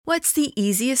What's the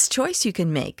easiest choice you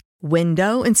can make?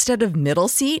 Window instead of middle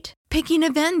seat? Picking a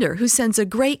vendor who sends a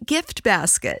great gift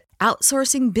basket?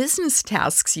 Outsourcing business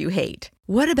tasks you hate?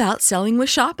 What about selling with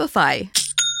Shopify?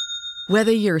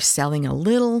 Whether you're selling a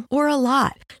little or a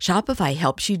lot, Shopify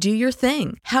helps you do your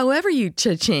thing, however you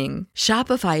cha-ching.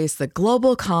 Shopify is the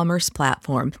global commerce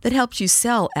platform that helps you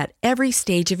sell at every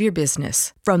stage of your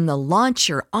business. From the launch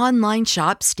your online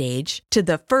shop stage to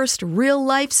the first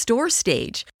real-life store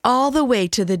stage, all the way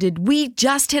to the did we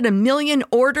just hit 1 million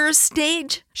orders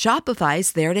stage.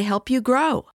 Shopify's there to help you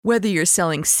grow. Whether you're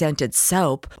selling scented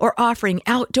soap or offering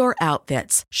outdoor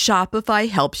outfits, Shopify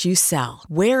helps you sell.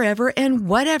 Wherever and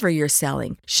whatever you're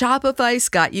selling, Shopify's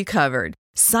got you covered.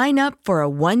 Sign up for a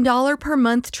 $1 per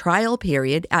month trial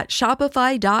period at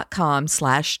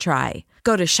shopify.com/try.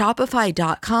 Go to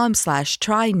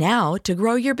shopify.com/try now to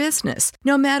grow your business,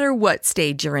 no matter what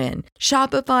stage you're in.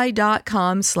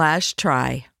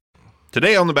 Shopify.com/try.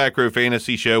 Today on the Back Row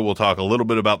Fantasy Show, we'll talk a little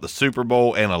bit about the Super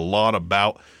Bowl and a lot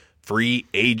about free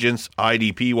agents,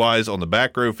 IDP-wise, on the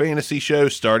Back Row Fantasy Show,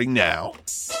 starting now.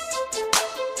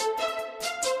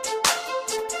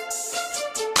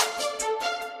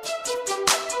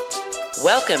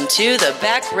 Welcome to the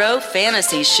Back Row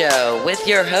Fantasy Show with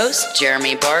your hosts,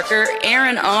 Jeremy Barker,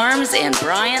 Aaron Arms, and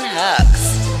Brian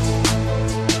Hucks.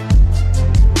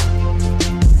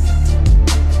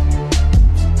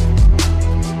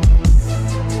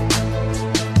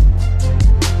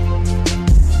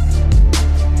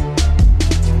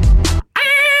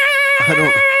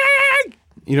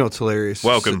 You know, it's hilarious.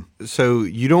 Welcome. So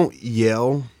you don't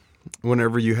yell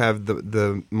whenever you have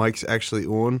the mics actually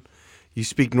on. You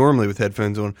speak normally with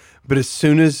headphones on, but as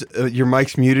soon as your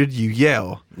mic's muted, you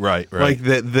yell. Right. Like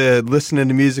the listening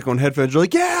to music on headphones, you're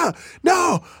like, yeah,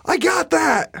 no, I got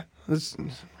that.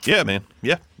 Yeah, man.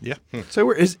 Yeah.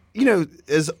 So as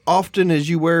often as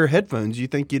you wear headphones, you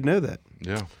think you'd know that.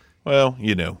 Yeah. Well,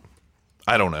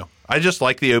 I don't know. I just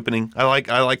like the opening. I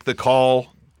like the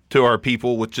call to our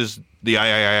people, which is the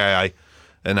I,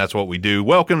 and that's what we do.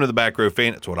 Welcome to the Back Row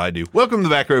That's what I do. Welcome to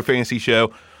the Back Row Fantasy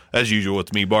Show. As usual,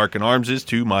 it's me, Bark, and Arms is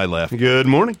to my left. Good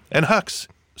morning. And Hucks,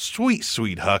 sweet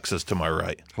Hucks is to my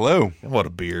right. Hello. And what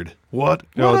a beard. What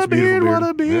a a beard, what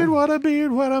a beard, Yeah. what a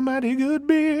beard, what a mighty good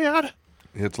beard.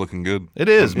 It's looking good. It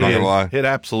is, I'm not man. gonna lie. It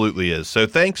absolutely is. So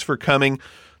thanks for coming.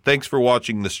 Thanks for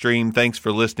watching the stream. Thanks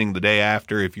for listening the day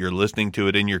after. If you're listening to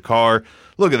it in your car,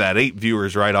 look at that, 8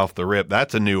 viewers right off the rip.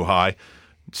 That's a new high.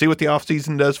 See what the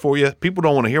offseason does for you? People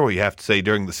don't want to hear what you have to say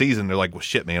during the season. They're like, well,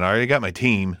 shit, man, I already got my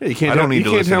team. Yeah, you can't tell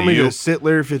me to sit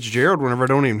Larry Fitzgerald whenever I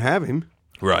don't even have him.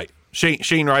 Right.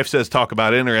 Shane Reif says talk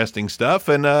about interesting stuff,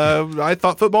 and I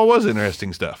thought football was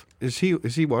interesting stuff. Is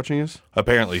he watching us?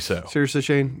 Apparently so. Seriously,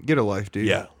 Shane, get a life, dude.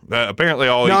 Yeah. Apparently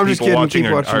all No, I'm you just people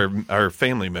kidding. watching Keep are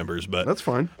family members, but That's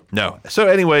fine. no. So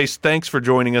anyways, thanks for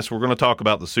joining us. We're going to talk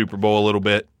about the Super Bowl a little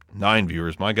bit. 9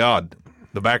 viewers. My God.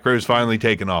 The back row's finally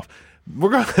taken off. We're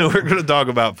going to talk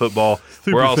about football.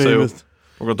 We're going to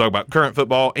talk about current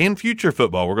football and future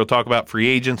football. We're going to talk about free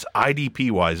agents,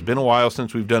 IDP-wise. Been a while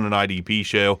since we've done an IDP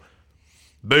show.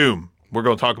 Boom. We're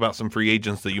going to talk about some free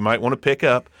agents that you might want to pick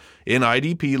up in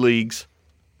IDP leagues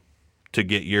to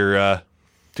get your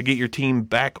team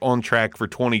back on track for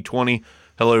 2020.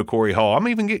 Hello, Corey Hall. I'm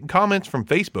even getting comments from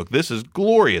Facebook. This is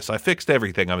glorious. I fixed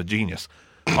everything. I'm a genius.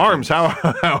 Arms, how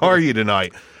are you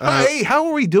tonight? Hey, how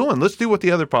are we doing? Let's do what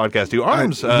the other podcasts do.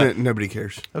 Arms. Nobody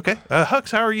cares. Okay. Hucks,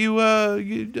 how are you?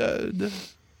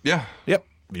 Yeah.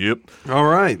 Yep. All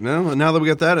right. Now that we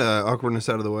got that awkwardness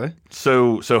out of the way.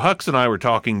 So Hucks and I were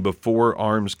talking before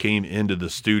Arms came into the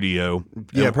studio.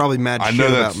 Yeah, probably mad I shit know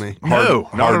about that's me. No,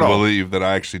 not hard at to all. believe that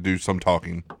I actually do some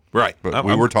talking. Right. But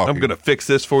we were talking. I'm going to fix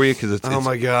this for you because it's Oh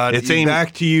my God! It's aimed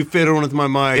back to you fiddling with my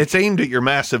mic. It's aimed at your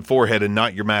massive forehead and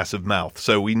not your massive mouth.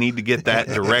 So we need to get that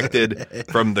directed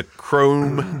from the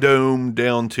chrome dome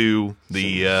down to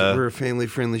the We're a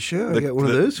family-friendly show. I got one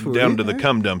of those for down you. to the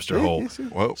cum dumpster hole.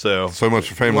 Well, So much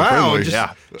for family Wow! friendly.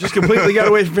 Just completely got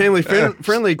away from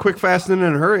family-friendly. Quick, fast, and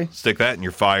in a hurry. stick that in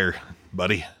your fire,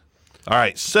 buddy. All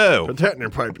right. So Put that in your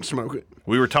pipe and smoke it.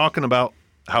 we were talking about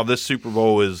how this Super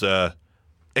Bowl is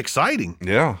exciting.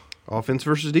 Yeah. Offense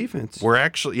versus defense. We're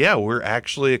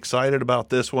actually excited about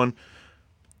this one.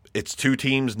 It's 2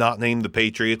 teams not named the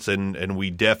Patriots, and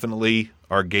we definitely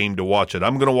are game to watch it.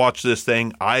 I'm going to watch this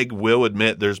thing. I will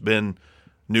admit there's been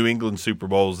New England Super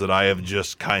Bowls that I have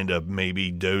just kind of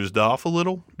maybe dozed off a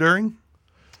little during.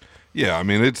 Yeah, I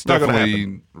mean, it's Not gonna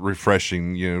definitely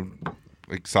refreshing,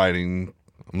 exciting.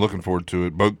 I'm looking forward to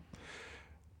it. But,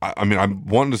 I mean, I'm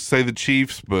wanting to say the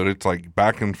Chiefs, but it's like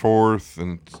back and forth,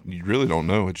 and you really don't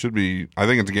know. It should be – I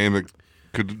think it's a game that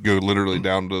could go literally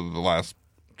down to the last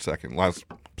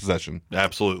possession.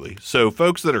 Absolutely. So,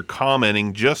 folks that are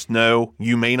commenting, just know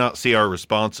you may not see our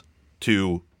response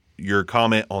to your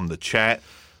comment on the chat,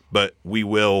 but we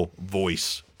will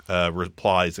voice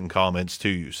replies and comments to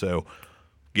you. So,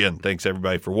 again, thanks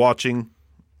everybody for watching.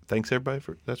 Thanks everybody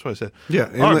for, that's what I said. Yeah,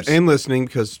 and listening,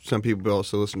 because some people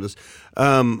also listen to this.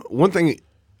 One thing,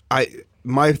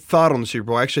 my thought on the Super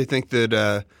Bowl, I actually think that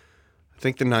I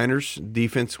think the Niners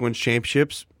defense wins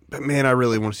championships, but man, I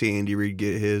really want to see Andy Reid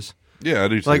get his. Yeah, I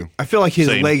do too. Like, I feel like his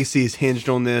Same. legacy is hinged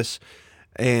on this,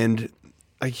 and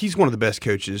like, he's one of the best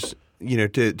coaches,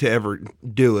 to ever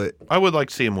do it. I would like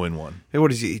to see him win one. And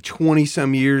what is he?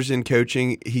 20-some years in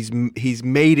coaching. He's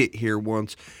made it here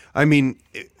once. I mean,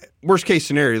 worst case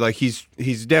scenario, like he's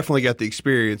definitely got the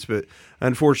experience, but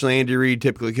unfortunately, Andy Reid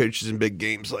typically coaches in big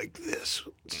games like this.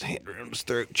 His hand around his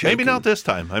throat, choking. Maybe not this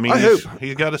time. I mean,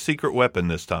 he's got a secret weapon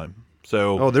this time.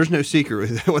 So, there's no secret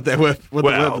with what the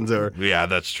weapons are. Yeah,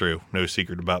 that's true. No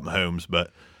secret about Mahomes.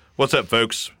 But what's up,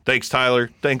 folks? Thanks, Tyler.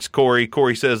 Thanks, Corey.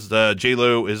 Corey says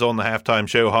J-Lo is on the halftime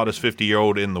show, hottest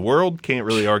 50-year-old in the world. Can't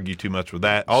really argue too much with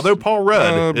that. Although Paul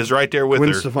Rudd is right there with Gwen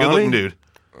her. Stefani? Good-looking dude.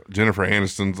 Jennifer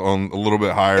Aniston's on a little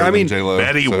bit higher than J-Lo.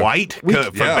 Betty White?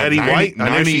 Betty White?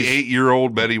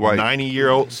 98-year-old Betty White.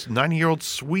 90-year-old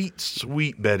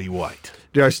sweet Betty White.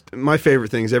 Dude, my favorite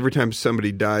thing is every time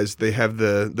somebody dies, they have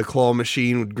the claw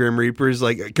machine with Grim Reapers.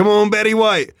 Like, come on, Betty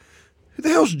White. Who the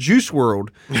hell's Juice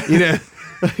World?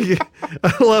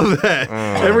 I love that.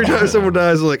 Every time someone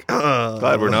dies, I'm like,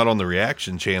 Glad we're not on the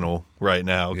reaction channel right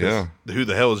now. Yeah. Who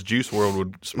the hell is Juice World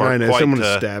would I spark know, quite someone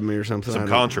would stab me or something. some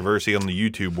controversy on the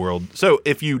YouTube world. So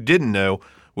if you didn't know,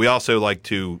 we also like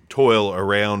to toil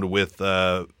around with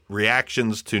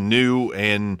reactions to new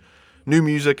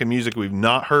music and music we've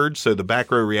not heard. So the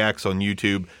Back Row Reacts on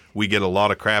YouTube, we get a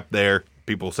lot of crap there.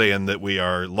 People saying that we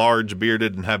are large,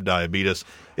 bearded, and have diabetes.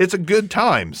 It's a good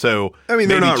time. So I mean,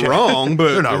 they're not wrong,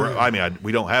 but they're not wrong. I mean,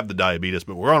 we don't have the diabetes,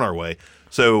 but we're on our way.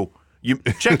 So you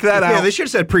check that out. Yeah, they should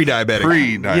have said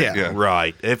pre-diabetic. Yeah.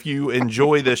 Right. If you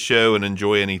enjoy this show and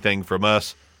enjoy anything from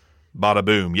us, bada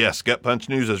boom. Yes, Gut Punch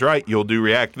News is right. You'll do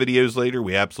react videos later.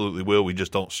 We absolutely will. We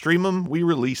just don't stream them. We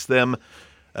release them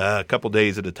a couple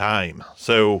days at a time.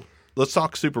 So let's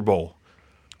talk Super Bowl.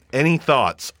 Any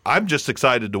thoughts? I'm just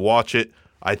excited to watch it.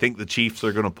 I think the Chiefs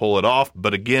are going to pull it off.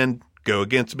 But again, go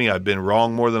against me. I've been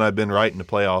wrong more than I've been right in the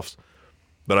playoffs.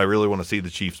 But I really want to see the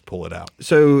Chiefs pull it out.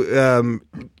 So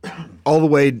all the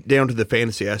way down to the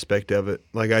fantasy aspect of it,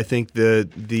 like I think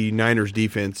the Niners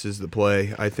defense is the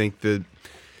play. I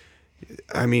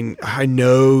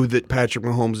know that Patrick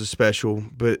Mahomes is special,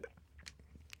 but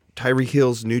Tyreek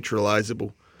Hill's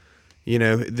neutralizable.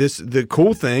 The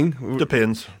cool thing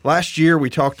Depends. Last year we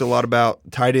talked a lot about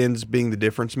tight ends being the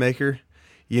difference maker.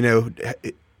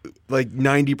 Like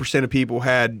 90% of people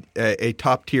had a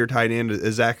top-tier tight end,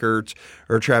 a Zach Ertz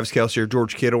or Travis Kelce or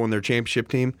George Kittle on their championship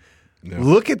team. Yeah.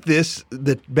 Look at this,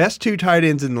 the best two tight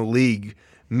ends in the league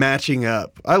matching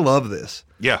up. I love this.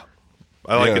 Yeah,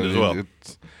 I like it as well.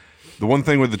 The one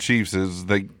thing with the Chiefs is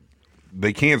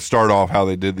they can't start off how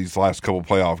they did these last couple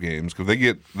playoff games because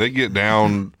they get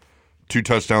down 2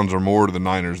 touchdowns or more to the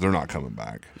Niners, they're not coming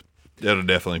back. That'll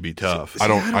definitely be tough.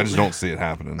 I just don't see it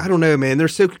happening. I don't know, man. They're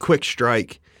so quick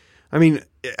strike. I mean,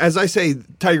 as I say,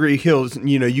 Tyreek Hill,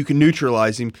 you can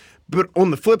neutralize him. But on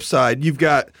the flip side, you've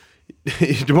got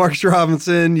Demarcus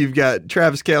Robinson, you've got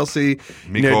Travis Kelce,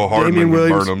 Mecole Hardman, Damian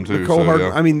Williams, burn 'em too, Mecole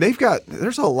Hardman. yeah. I mean,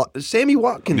 there's a lot. Sammy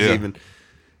Watkins even.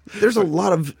 There's a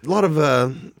lot of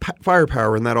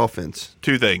firepower in that offense.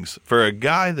 2 things. For a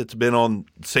guy that's been on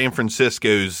San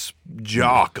Francisco's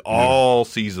jock all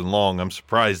season long, I'm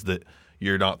surprised that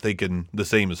you're not thinking the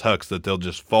same as Hux, that they'll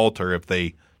just falter if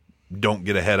they don't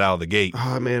get ahead out of the gate.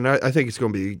 Oh, man, I think it's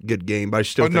going to be a good game, but I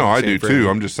still think I San do Fran. too.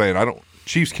 I'm just saying,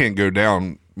 Chiefs can't go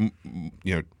down,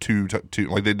 2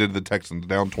 like they did the Texans,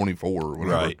 down 24 or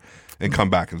whatever, Right. and come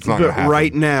back. It's not going to happen.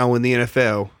 Right now in the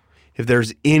NFL, if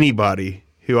there's anybody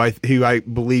who I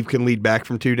believe can lead back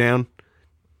from 2 down,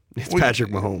 it's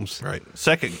Patrick Mahomes. Right.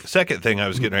 Second thing I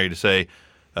was getting ready to say,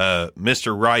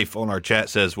 Mr. Rife on our chat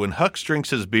says, when Hux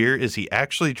drinks his beer, is he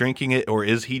actually drinking it or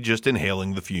is he just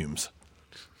inhaling the fumes?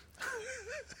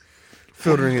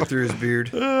 Filtering it through his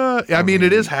beard. I mean,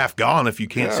 it is half gone if you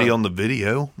can't see on the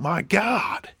video. My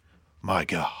God.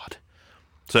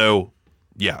 So,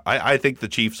 yeah, I think the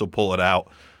Chiefs will pull it out.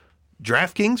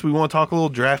 DraftKings, we want to talk a little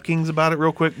DraftKings about it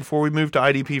real quick before we move to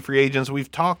IDP free agents.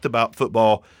 We've talked about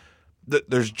football.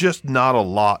 There's just not a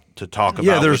lot to talk about.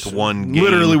 Yeah, there's with one game.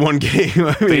 literally one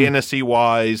game.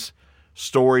 Fantasy-wise,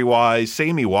 story-wise,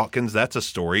 Sammy Watkins, that's a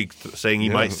story saying he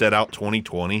might set out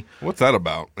 2020. What's that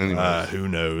about? Anyway, Who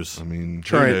knows? I mean,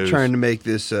 trying to make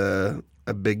this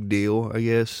a big deal, I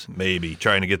guess. Maybe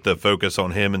trying to get the focus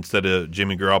on him instead of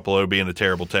Jimmy Garoppolo being a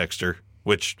terrible texter,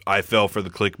 which I fell for the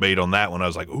clickbait on that one. I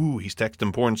was like, ooh, he's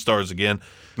texting porn stars again.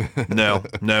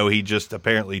 No, he just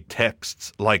apparently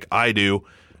texts like I do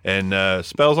and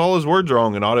spells all his words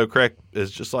wrong, and autocorrect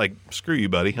is just like, screw you,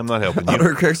 buddy. I'm not helping you.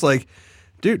 Autocorrect's like,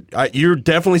 dude, you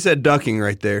definitely said ducking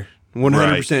right there.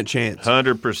 100% chance.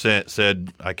 100%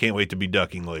 said, I can't wait to be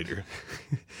ducking later.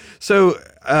 So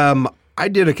I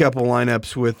did a couple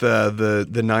lineups with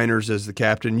the Niners as the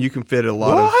captain. You can fit a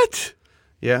lot of... What?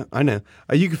 Yeah, I know.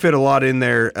 You can fit a lot in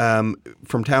there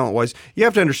from talent-wise. You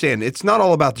have to understand, it's not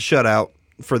all about the shutout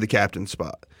for the captain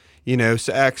spot. You know,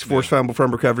 sacks, forced fumble,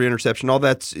 recovery, interception, all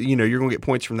that's, you're going to get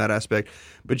points from that aspect.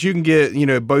 But you can get,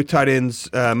 both tight ends,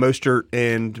 Mostert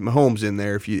and Mahomes in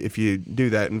there if you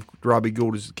do that. And Robbie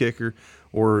Gould is the kicker,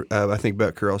 or I think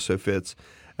Butker also fits.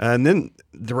 And then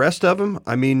the rest of them,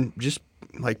 I mean, just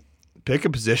like pick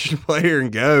a position player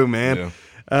and go, man.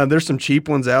 Yeah. There's some cheap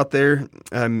ones out there.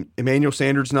 Emmanuel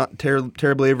Sanders not terribly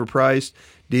overpriced.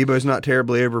 Debo's not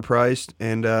terribly overpriced.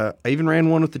 And I even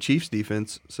ran one with the Chiefs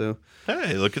defense. So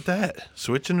hey, look at that.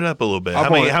 Switching it up a little bit. How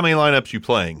many lineups you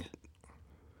playing?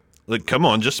 Like, come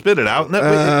on, just spit it out. No,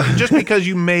 just because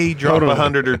you may drop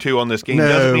 100 or two on this game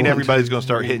doesn't mean everybody's going to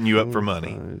start hitting you up for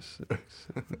money.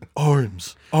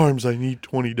 Arms, I need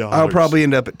 $20. I'll probably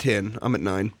end up at 10. I'm at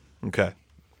 9. Okay.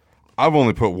 I've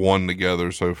only put one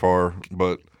together so far,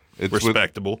 but it's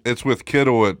respectable. It's with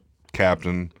Kittle at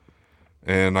captain,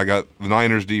 and I got the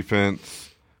Niners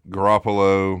defense,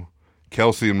 Garoppolo,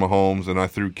 Kelsey and Mahomes, and I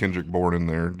threw Kendrick Bourne in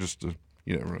there just to,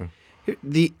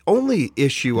 The only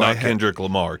issue Not Kendrick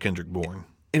Lamar, Kendrick Bourne.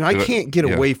 And I can't get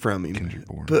away from him.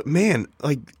 But, man,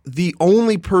 like the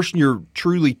only person you're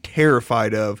truly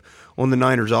terrified of on the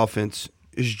Niners offense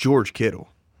is George Kittle.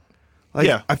 Like,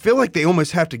 yeah. I feel like they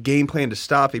almost have to game plan to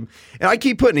stop him. And I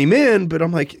keep putting him in, but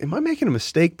I'm like, am I making a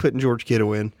mistake putting George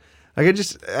Kittle in? Like,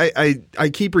 I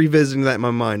keep revisiting that in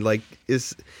my mind. Like,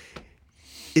 is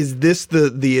this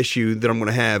the issue that I'm going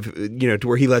to have, to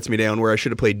where he lets me down, where I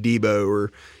should have played Debo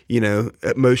or,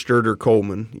 Mostert or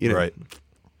Coleman, Right.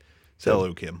 So,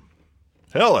 hello, Kim.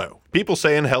 Hello. People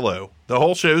saying hello. The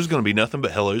whole show is going to be nothing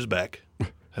but hellos back.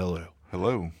 Hello.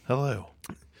 Hello. Hello.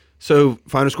 So,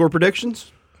 final score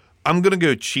predictions? I'm going to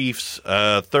go Chiefs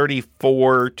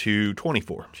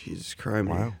 34-24. Jesus Christ.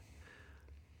 Wow.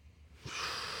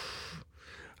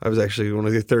 I was actually going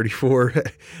to go 34.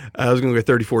 I was going to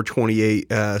go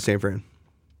 34-28 San Fran.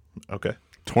 Okay.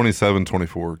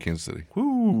 27-24 Kansas City.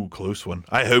 Woo, close one.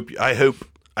 I hope any of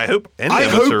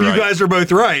us are you right. guys are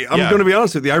both right. I'm going to be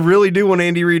honest with you. I really do want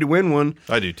Andy Reid to win one.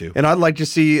 I do too. And I'd like to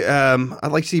see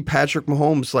Patrick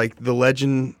Mahomes, like the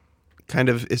legend kind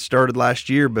of it started last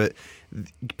year, but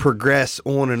progress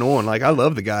on and on. Like, I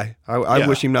love the guy. I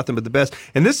wish him nothing but the best.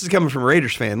 And this is coming from a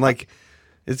Raiders fan. Like,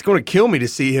 it's going to kill me to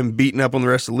see him beating up on the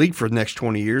rest of the league for the next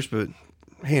 20 years, but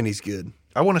man, he's good.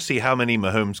 I want to see how many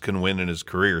Mahomes can win in his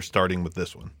career, starting with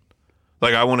this one.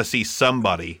 Like, I want to see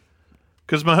somebody.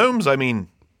 Because Mahomes, I mean,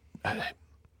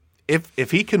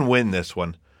 if he can win this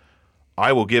one,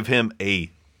 I will give him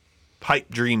a pipe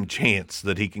dream chance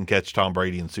that he can catch Tom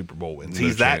Brady in Super Bowl wins.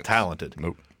 He's that talented.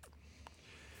 Nope.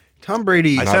 Tom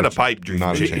Brady. I said a pipe dream.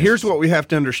 Here's what we have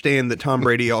to understand that Tom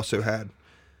Brady also had.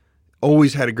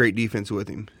 Always had a great defense with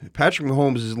him. Patrick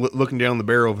Mahomes is looking down the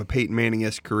barrel of a Peyton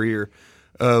Manning-esque career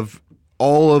of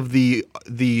all of the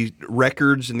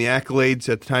records and the accolades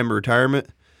at the time of retirement,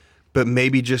 but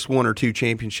maybe just one or two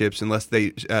championships unless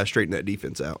they straighten that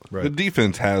defense out. Right. The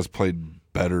defense has played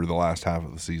better the last half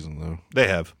of the season, though. They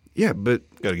have. Yeah, but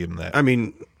got to give them that. I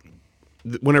mean,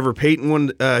 whenever Peyton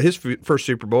won his first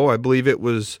Super Bowl, I believe it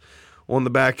was on the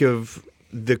back of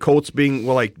the Colts being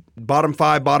bottom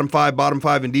five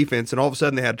in defense, and all of a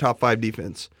sudden they had top 5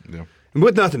 defense. Yeah. And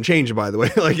with nothing changed, by the way.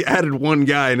 Added one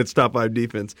guy and it's top 5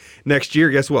 defense. Next year,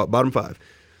 guess what? Bottom 5.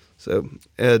 So,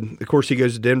 and of course, he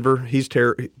goes to Denver. He's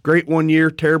great one year,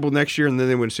 terrible next year, and then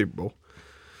they win Super Bowl.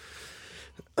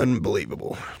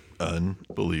 Unbelievable.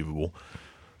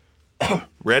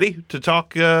 Ready to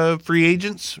talk free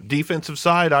agents, defensive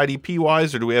side, IDP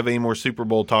wise, or do we have any more Super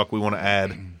Bowl talk we want to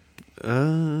add?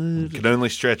 Can only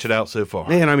stretch it out so far.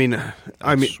 Man,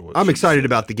 I'm excited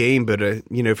about the game, but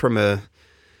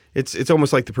it's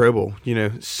almost like the Pro Bowl.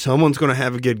 Someone's going to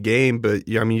have a good game, but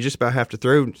you just about have to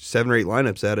throw 7 or 8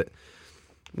 lineups at it,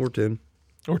 or 10,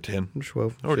 or 10, or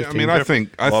 12. Or 15. I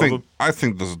think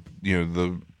this,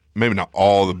 the maybe not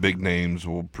all the big names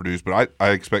will produce, but I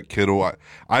expect Kittle.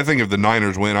 I think if the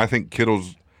Niners win, I think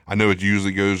Kittle's. I know it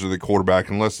usually goes to the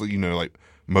quarterback unless like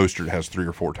Mostert has 3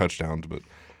 or 4 touchdowns, but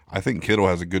I think Kittle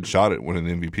has a good shot at winning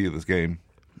the MVP of this game.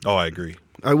 Oh, I agree.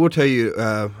 I will tell you,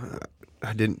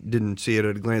 I didn't see it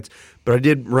at a glance, but I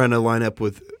did run a lineup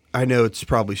with. I know it's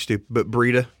probably stupid, but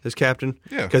Breida as captain,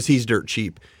 because he's dirt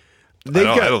cheap. I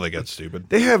don't think that's stupid.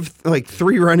 They have like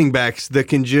 3 running backs that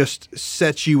can just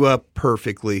set you up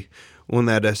perfectly on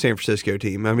that San Francisco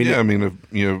team. I mean,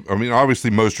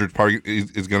 obviously Mostert probably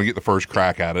is going to get the first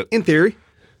crack at it in theory.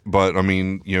 But I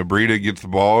mean, Breida gets the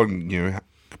ball and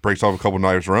breaks off a couple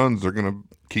nice runs. They're going to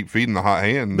keep feeding the hot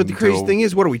hand. But the crazy thing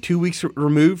is, what are we 2 weeks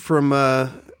removed from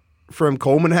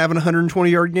Coleman having a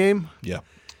 120-yard game? Yeah,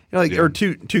 or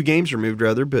two games removed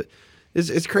rather. But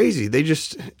it's crazy. They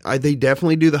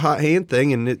definitely do the hot hand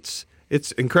thing, and it's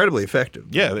incredibly effective.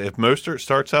 Yeah, if Mostert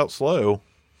starts out slow,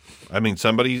 I mean,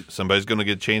 somebody's going to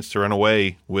get a chance to run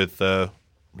away with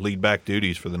lead back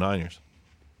duties for the Niners.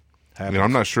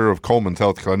 I'm not sure of Coleman's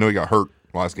health because I know he got hurt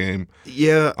last game.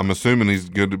 Yeah, I'm assuming he's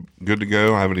good to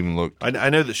go. I haven't even looked. I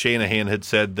know that Shanahan had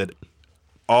said that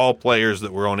all players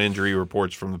that were on injury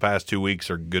reports from the past 2 weeks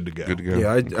are good to go. Good to go.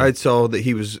 Yeah, I saw that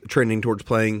he was trending towards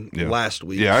playing last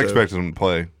week. Yeah, I expected him to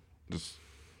play.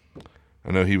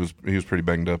 I know he was pretty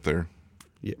banged up there.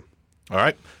 Yeah. All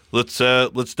right. Let's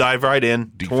dive right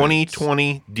in. Defense.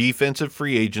 2020 defensive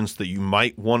free agents that you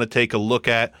might want to take a look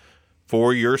at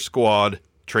for your squad.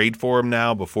 Trade for them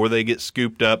now before they get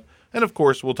scooped up. And, of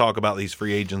course, we'll talk about these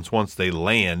free agents once they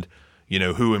land,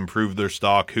 who improved their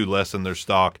stock, who lessened their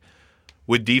stock.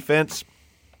 With defense,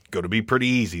 going to be pretty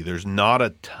easy. There's not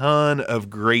a ton of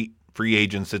great free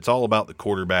agents. It's all about the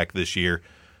quarterback this year.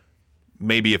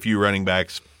 Maybe a few running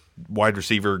backs. Wide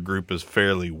receiver group is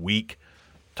fairly weak.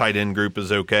 Tight end group is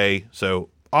okay. So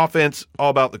offense,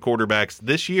 all about the quarterbacks.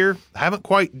 This year, haven't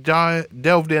quite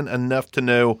delved in enough to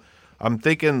know. I'm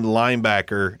thinking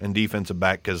linebacker and defensive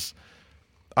back because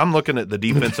I'm looking at the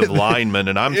defensive lineman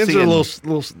and I'm seeing a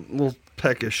little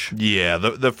peckish. Yeah,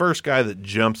 the first guy that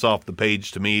jumps off the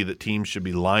page to me that teams should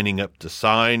be lining up to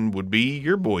sign would be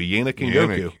your boy Yannick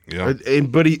Ngakoue. Yeah,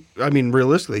 but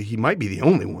realistically, he might be the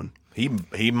only one.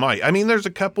 He might. I mean, there's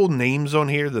a couple names on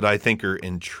here that I think are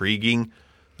intriguing.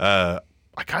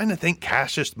 I kind of think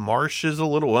Cassius Marsh is a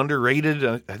little underrated.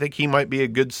 I think he might be a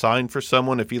good sign for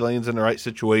someone if he lands in the right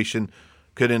situation.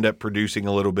 Could end up producing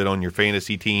a little bit on your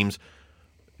fantasy teams.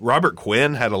 Robert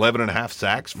Quinn had 11.5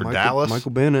 sacks for Dallas.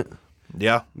 Michael Bennett.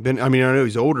 Yeah. I know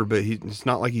he's older, but it's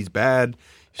not like he's bad.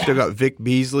 Still got Vic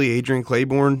Beasley, Adrian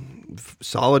Claiborne,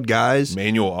 solid guys.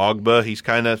 Manuel Ogba, he's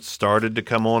kind of started to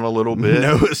come on a little bit.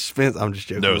 Noah Spence, I'm just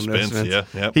joking. Noah Spence,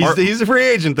 yeah. He's a free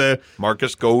agent, though.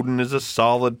 Marcus Golden is a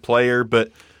solid player,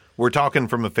 but we're talking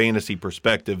from a fantasy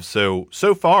perspective. So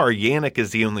far, Yannick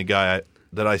is the only guy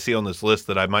that I see on this list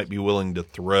that I might be willing to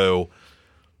throw.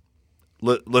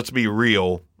 Let's be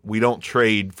real. We don't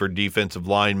trade for defensive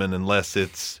linemen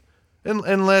unless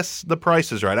the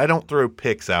price is right. I don't throw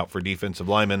picks out for defensive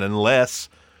linemen unless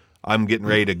I'm getting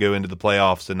ready to go into the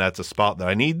playoffs and that's a spot that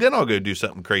I need. Then I'll go do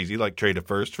something crazy like trade a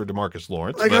first for DeMarcus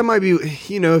Lawrence. I might be,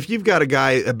 if you've got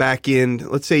a back end,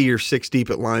 let's say you're 6 deep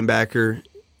at linebacker,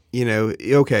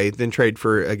 okay, then trade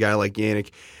for a guy like Yannick.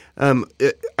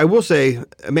 I will say,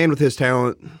 a man with his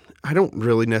talent, I don't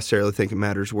really necessarily think it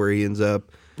matters where he ends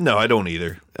up. No, I don't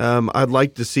either. I'd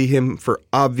like to see him, for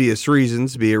obvious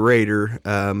reasons, be a Raider.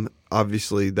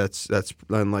 Obviously, that's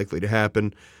unlikely to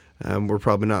happen. We're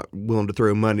probably not willing to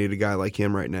throw money at a guy like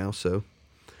him right now. So,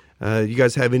 you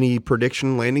guys have any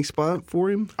prediction landing spot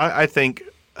for him? I think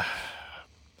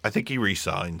he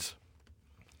resigns.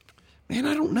 Man,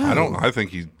 I don't know. I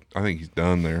think he's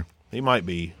done there. He might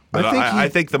be. But I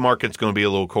think the market's going to be a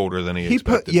little colder than he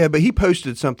expected. But he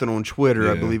posted something on Twitter,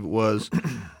 I believe it was,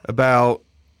 about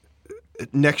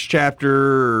next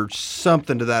chapter or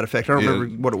something to that effect. I don't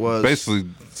remember what it was. Basically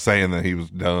saying that he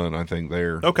was done, I think,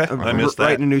 there. Okay, I missed that.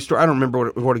 Writing a new story. I don't remember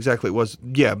what exactly it was.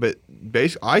 Yeah, but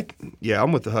basically,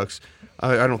 I'm with the Hucks.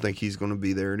 I don't think he's going to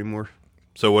be there anymore.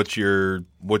 So what's your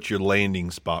landing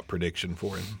spot prediction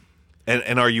for him?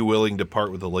 And are you willing to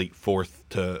part with a late fourth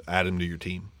to add him to your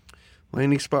team?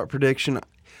 Landing spot prediction.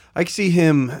 I can see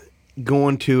him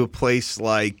going to a place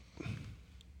like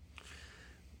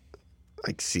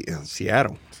Seattle.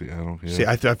 Seattle, yeah. See,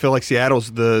 I feel like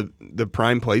Seattle's the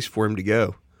prime place for him to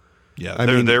go. Yeah,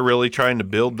 they're really trying to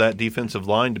build that defensive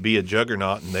line to be a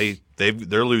juggernaut, and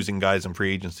they're losing guys in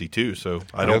free agency too. So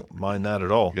I don't mind that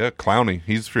at all. Yeah, Clowney,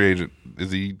 he's a free agent.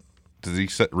 Does he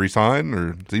resign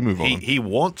or does he move on? He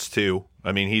wants to.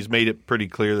 I mean, he's made it pretty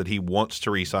clear that he wants to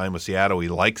re-sign with Seattle. He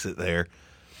likes it there,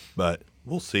 but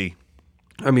we'll see.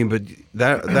 I mean, but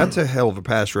that's a hell of a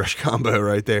pass rush combo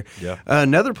right there. Yeah.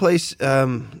 Another place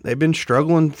they've been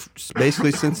struggling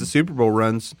basically since the Super Bowl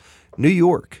runs, New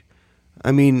York.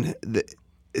 I mean,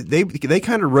 they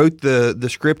kind of wrote the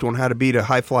script on how to beat a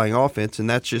high-flying offense, and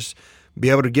that's just be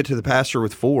able to get to the passer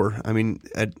with 4. I mean,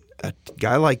 a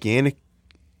guy like Yannick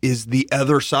is the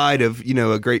other side of,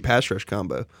 a great pass rush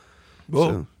combo.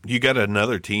 Well, you got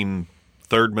another team,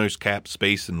 third most cap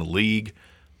space in the league,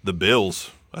 the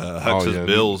Bills. Hux's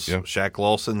Bills. Yeah. Shaq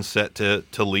Lawson's set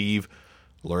to leave.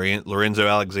 Lorenzo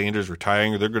Alexander's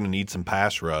retiring. They're going to need some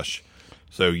pass rush.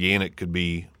 So Yannick could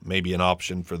be maybe an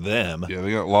option for them. Yeah,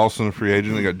 they got Lawson, a free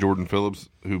agent. They got Jordan Phillips,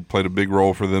 who played a big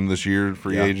role for them this year,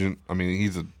 free agent. I mean,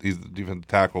 he's the defensive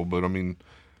tackle, but I mean,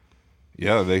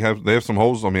 yeah, they have some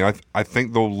holes. I mean, I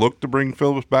think they'll look to bring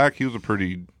Phillips back. He was a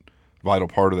pretty vital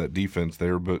part of that defense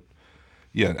there. But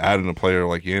yeah, adding a player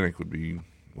like Yannick would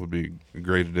be a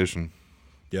great addition.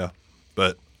 Yeah,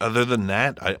 but other than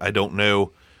that, I don't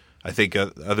know. I think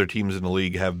other teams in the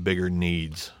league have bigger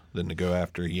needs than to go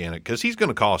after Yannick, because he's going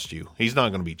to cost you. He's not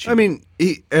going to be cheap. I mean,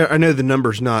 I know the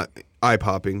number's not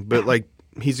eye-popping, but,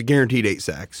 he's a guaranteed 8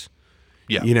 sacks.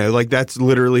 Yeah. That's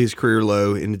literally his career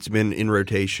low, and it's been in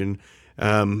rotation.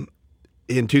 In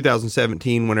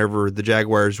 2017, whenever the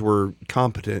Jaguars were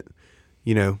competent,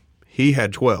 he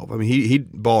had 12. I mean, he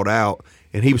balled out,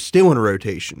 and he was still in a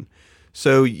rotation.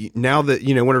 So now that,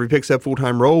 whenever he picks up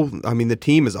full-time role, I mean, the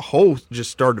team as a whole just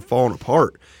started falling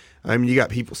apart. I mean, you got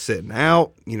people sitting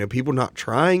out, people not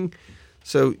trying.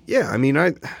 So, yeah, I mean,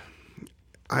 I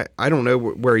don't know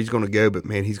where he's going to go, but,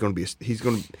 man,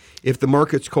 if the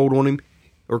market's cold on him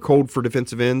or cold for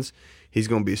defensive ends, he's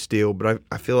going to be a steal. But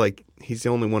I feel like he's the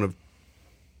only one of,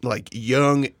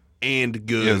 young and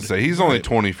good. Yeah, so he's only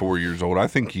 24 years old. I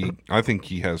think he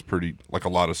has a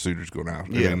lot of suitors going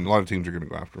after him. Yeah. I mean, a lot of teams are going to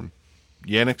go after him.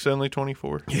 Yannick's only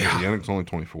 24? Yeah, Yannick's only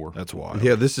 24. That's wild.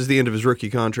 Yeah, this is the end of his rookie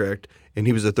contract, and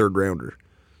he was a third rounder.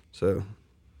 So,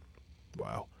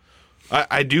 wow.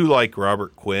 I do like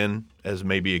Robert Quinn as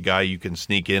maybe a guy you can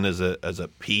sneak in as a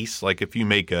piece. Like if you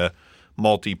make a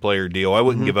multiplayer deal, I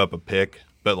wouldn't give up a pick,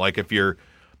 but if you're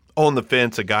on the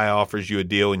fence, a guy offers you a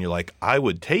deal and you're like, I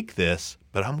would take this,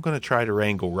 but I'm going to try to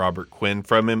wrangle Robert Quinn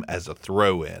from him as a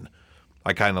throw-in.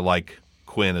 I kind of like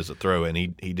Quinn as a throw-in. He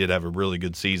did have a really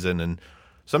good season, and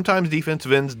sometimes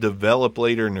defensive ends develop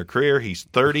later in their career. He's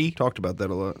 30. Talked about that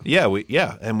a lot.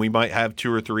 Yeah, and we might have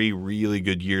 2 or 3 really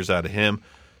good years out of him.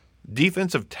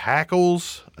 Defensive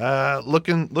tackles,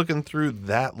 looking through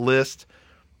that list,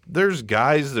 there's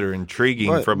guys that are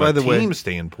intriguing from a team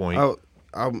standpoint.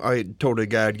 I told a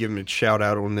guy I'd give him a shout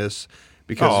out on this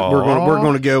because we're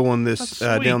going to go on this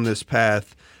down this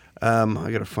path. I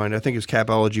got to find it. I think it was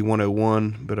Capology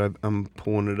 101, but I'm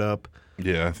pulling it up.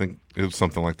 Yeah, I think it was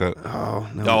something like that. Oh,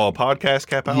 no. Oh, podcast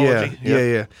Capology?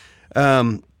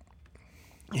 Yeah.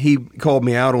 He called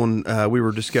me out on, we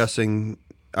were discussing,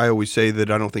 I always say that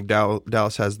I don't think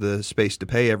Dallas has the space to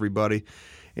pay everybody.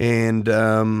 And,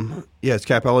 it's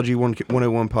Capology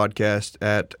 101 podcast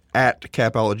at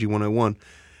Capology 101.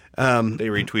 They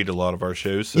retweet a lot of our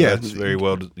shows, so that's very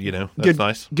well, that's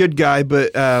nice. Good guy,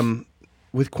 but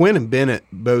with Quinn and Bennett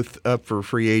both up for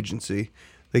free agency,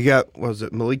 they got,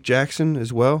 Malik Jackson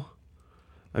as well?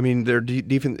 I mean, their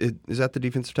defense is that the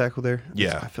defensive tackle there?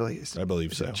 Yeah. I feel like I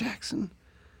believe so. Jackson?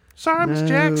 Simons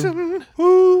Jackson.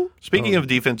 Woo. Speaking of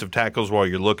defensive tackles while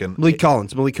you're looking. Malik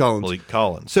Collins.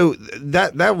 So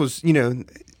that was,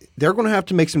 they're going to have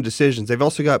to make some decisions. They've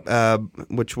also got,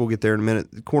 which we'll get there in a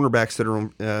minute, cornerbacks that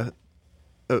are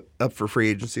up for free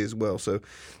agency as well. So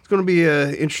it's going to be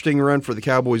an interesting run for the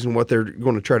Cowboys and what they're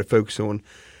going to try to focus on.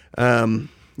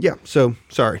 So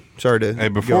sorry to. Hey,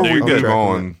 before we get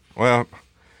on, well,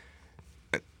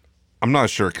 I'm not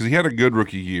sure because he had a good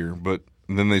rookie year, but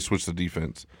then they switched the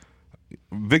defense.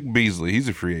 Vic Beasley, he's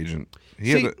a free agent.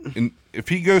 If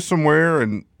he goes somewhere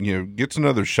and gets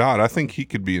another shot, I think he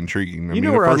could be intriguing. I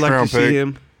mean, where I'd like to see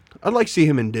him? I'd like to see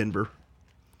him in Denver.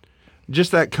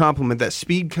 Just that compliment, that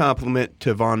speed compliment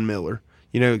to Von Miller.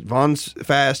 Von's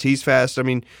fast, he's fast. I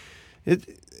mean,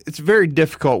 it's very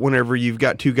difficult whenever you've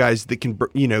got 2 guys that can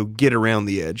get around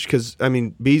the edge. Because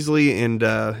Beasley and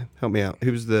help me out,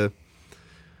 who's the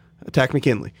Tack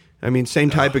McKinley? I mean, same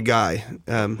type of guy.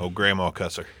 Grandma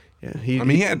Cusser. Yeah,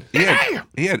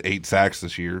 he had 8 sacks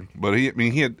this year, but he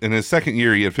had in his second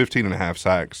year he had 15.5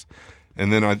 sacks,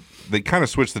 and then they kind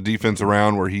of switched the defense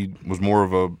around where he was more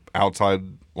of a outside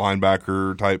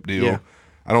linebacker type deal. Yeah.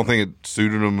 I don't think it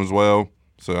suited him as well.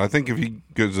 So I think if he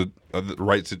goes to the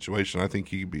right situation, I think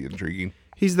he could be intriguing.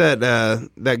 He's that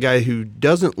guy who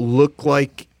doesn't look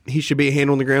like he should be a hand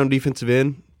on the ground defensive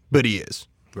end, but he is.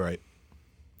 Right.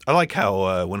 I like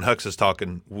how when Hux is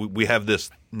talking, we have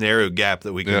this narrow gap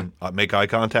that we can make eye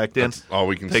contact in. That's all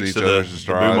we can see Takes each to other's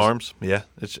the boom eyes. arms. Yeah,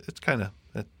 it's kind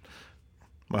of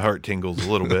My heart tingles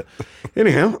a little bit.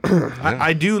 Anyhow,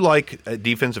 I do like a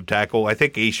defensive tackle. I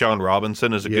think Ashawn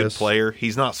Robinson is a good player.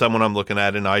 He's not someone I'm looking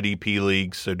at in IDP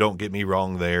leagues, so don't get me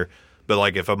wrong there. But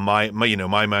like if my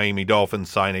Miami Dolphins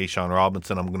sign Ashawn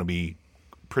Robinson, I'm going to be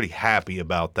pretty happy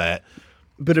about that.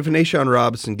 But if an Ashawn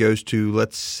Robinson goes to,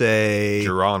 let's say,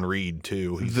 Jerron Reed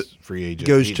too, he's free agent.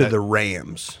 Goes to the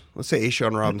Rams. Let's say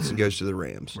Ashawn Robinson goes to the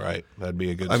Rams. Right, that'd be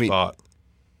a good spot.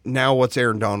 Now what's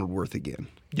Aaron Donald worth again?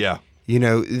 Yeah.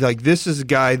 Like this is a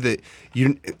guy that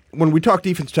when we talk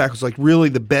defensive tackles, like really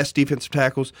the best defensive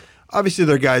tackles, obviously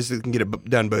they're guys that can get it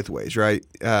done both ways, right?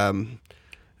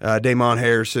 Damon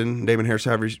Harrison,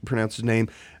 however you pronounce his name,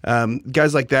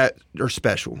 guys like that are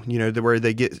special. Where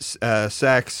they get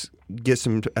sacks, get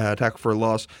some tackle for a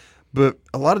loss. But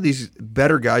a lot of these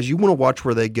better guys, you want to watch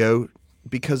where they go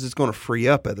because it's going to free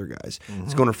up other guys. Mm-hmm.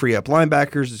 It's going to free up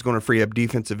linebackers. It's going to free up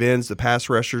defensive ends, the pass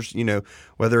rushers.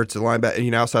 Whether it's a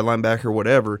linebacker, outside linebacker, or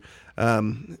whatever.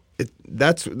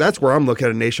 That's where I'm looking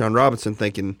at Ashawn Robinson,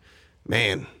 thinking,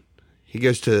 man, he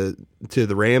goes to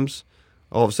the Rams.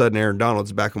 All of a sudden, Aaron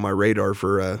Donald's back on my radar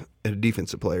for a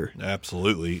defensive player.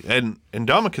 Absolutely. And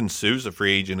Ndamukong Suh's a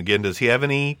free agent again. Does he have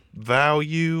any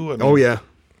value? Yeah.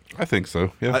 I think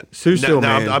so. Yeah. Suh's still,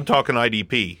 man. I'm talking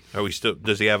IDP.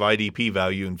 Does he have IDP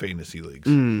value in fantasy leagues?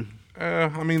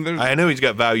 I know he's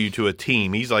got value to a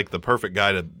team. He's like the perfect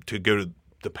guy to go to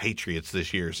the Patriots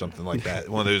this year or something like that.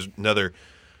 One of those another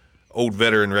old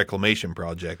veteran reclamation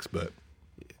projects, but.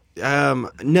 No,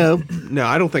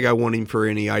 I don't think I want him for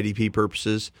any IDP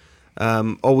purposes.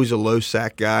 Always a low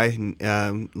sack guy,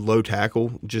 low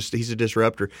tackle. He's a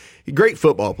disruptor. Great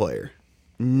football player.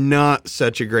 Not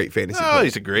such a great fantasy player.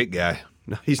 He's a great guy.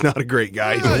 No, he's not a great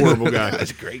guy. He's a horrible guy. He's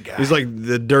a great guy. He's like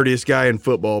the dirtiest guy in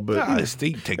football. But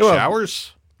he takes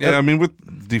showers. Yeah,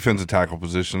 with defensive tackle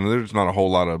position, there's not a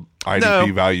whole lot of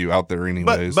IDP value out there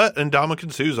anyways. But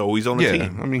Ndamukong Suh's always on the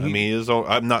team. He is.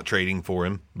 I'm not trading for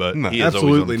him, but he is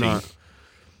absolutely always on the not. team.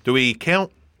 Do we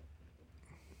count?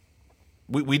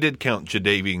 We did count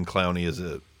Jadeveon Clowney as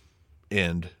a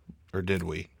end, or did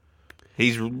we?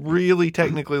 He's really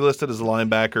technically listed as a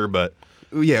linebacker, but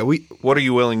what are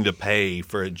you willing to pay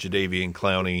for a Jadeveon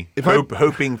Clowney?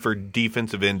 Hoping for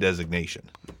defensive end designation.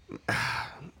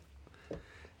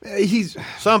 He's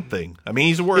something.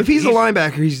 He's worth. If he's a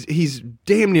linebacker, he's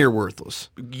damn near worthless.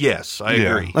 Yes, I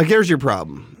agree. Like there's your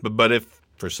problem. But if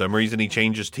for some reason he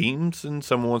changes teams and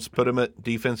someone wants to put him at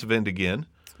defensive end again.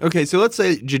 Okay, so let's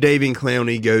say Jadeveon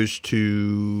Clowney goes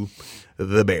to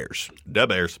the Bears. The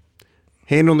Bears.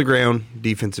 Hand on the ground,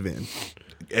 defensive end.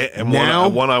 And one I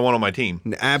want on my team.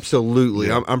 Absolutely.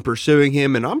 Yeah. I'm pursuing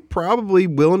him, and I'm probably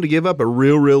willing to give up a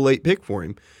real late pick for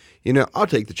him. I'll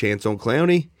take the chance on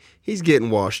Clowney. He's getting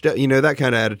washed up. That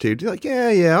kind of attitude. You're like,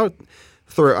 I'll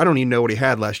throw. I don't even know what he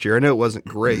had last year. I know it wasn't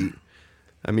great.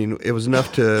 It was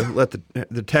enough to let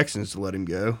the Texans let him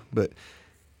go. But,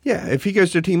 yeah, if he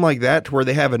goes to a team like that to where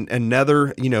they have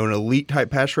another, an elite-type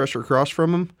pass rusher across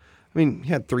from him, he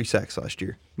had 3 sacks last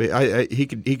year. But he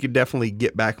could definitely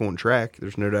get back on track.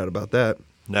 There's no doubt about that.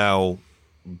 Now,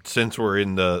 since we're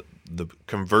in the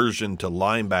conversion to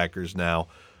linebackers now,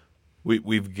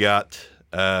 we've got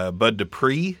Bud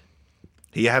Dupree.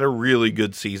 He had a really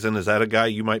good season. Is that a guy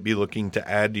you might be looking to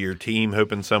add to your team,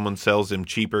 hoping someone sells him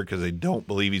cheaper because they don't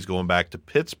believe he's going back to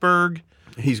Pittsburgh?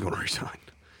 He's going to resign.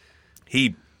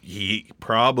 He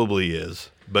probably is.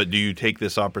 But do you take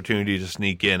this opportunity to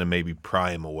sneak in and maybe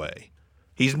pry him away?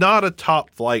 He's not a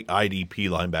top-flight IDP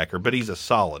linebacker, but he's a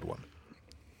solid one.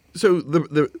 So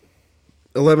the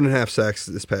 11.5 sacks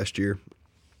this past year,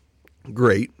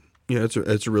 great. It's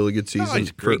a really good season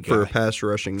for a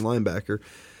pass-rushing linebacker.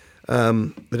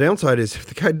 The downside is if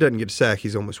the guy doesn't get a sack,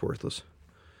 he's almost worthless.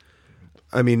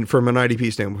 From an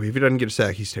IDP standpoint, if he doesn't get a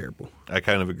sack, he's terrible. I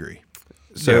kind of agree.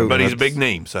 But he's a big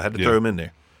name, so I had to throw him in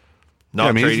there.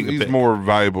 He's more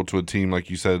valuable to a team, like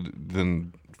you said,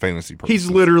 than fantasy purposes. He's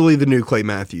literally the new Clay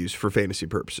Matthews for fantasy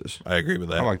purposes. I agree with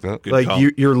that. I like that.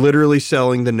 Good you're literally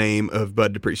selling the name of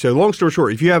Bud Dupree. So long story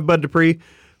short, if you have Bud Dupree,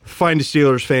 find a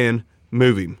Steelers fan,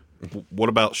 move him. What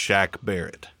about Shaq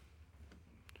Barrett?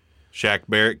 Shaq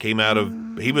Barrett came out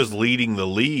of – he was leading the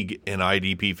league in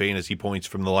IDP fantasy points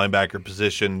from the linebacker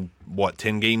position,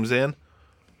 10 games in?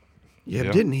 Yeah,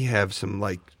 didn't he have some,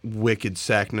 wicked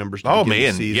sack numbers? Oh,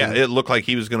 man. Yeah, it looked like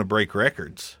he was going to break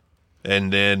records.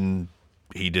 And then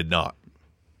he did not.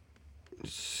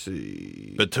 Let's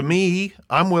see. But to me,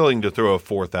 I'm willing to throw a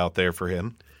fourth out there for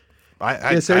him. I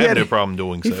have no problem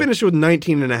doing so. He finished with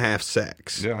 19.5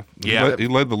 sacks. Yeah. He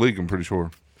led the league, I'm pretty sure.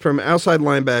 From outside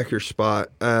linebacker spot,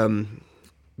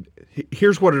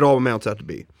 here's what it all amounts out to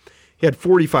be. He had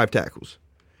 45 tackles.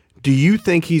 Do you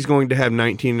think he's going to have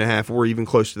 19 and a half or even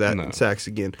close to that in sacks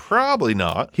again? Probably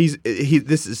not. This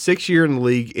is 6th year in the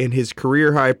league, and his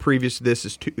career high previous to this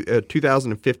is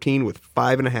 2015 with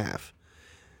 5.5.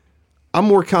 I'm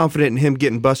more confident in him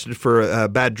getting busted for a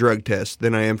bad drug test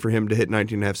than I am for him to hit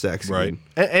 19 and a half sacks again.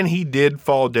 And he did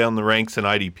fall down the ranks in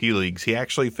IDP leagues. He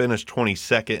actually finished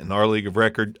 22nd in our league of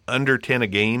record, under 10 a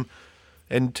game.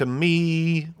 And to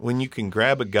me, when you can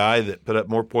grab a guy that put up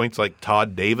more points like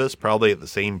Todd Davis, probably at the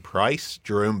same price,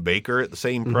 Jerome Baker at the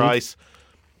same price,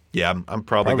 I'm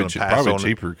probably going to pass on it. Probably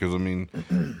cheaper because, I mean,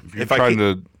 if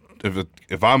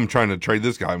I'm trying to trade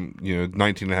this guy, 19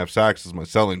 and a half sacks is my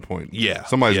selling point. Yeah.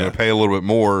 Somebody's going to pay a little bit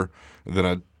more than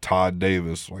a Todd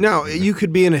Davis. Now, you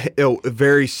could be in a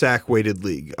very sack-weighted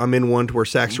league. I'm in one to where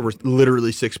sacks are worth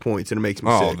literally 6 points, and it makes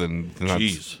me sick. Then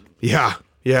jeez. Yeah.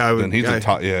 Yeah, then he's a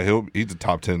top. Yeah, he's a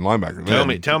top 10 linebacker.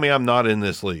 Tell me, I'm not in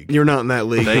this league. You're not in that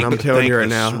league. I'm telling you right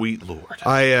now. Sweet Lord,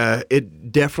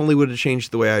 it definitely would have changed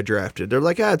the way I drafted. They're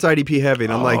like, it's IDP heavy,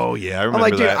 and I'm like, oh yeah, I remember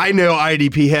I'm like, that. Dude, I know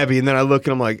IDP heavy, and then I look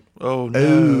and I'm like, oh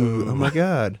no, oh my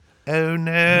god, oh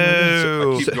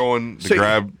no. I keep going to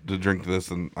grab to drink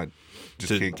this, and I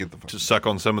just can't get to suck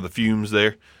on some of the fumes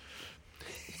there.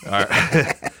 All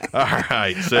right. All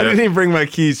right. So, I didn't even bring my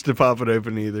keys to pop it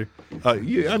open either.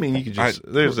 You could just.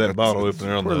 There's that bottle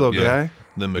opener on the little guy.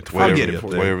 The I'll get it up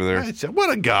for there. way over there. What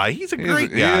a guy! He's a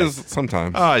great guy. He is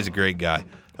sometimes. Oh, he's a great guy.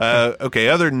 Okay,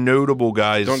 other notable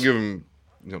guys. Don't give him.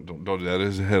 Don't do that.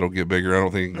 His head will get bigger. I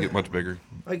don't think he can get much bigger.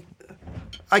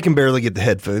 I can barely get the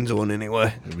headphones on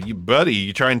anyway.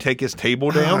 You try and take his table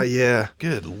down? Oh yeah.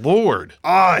 Good Lord.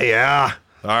 Oh yeah.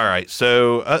 All right,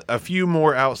 so a few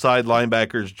more outside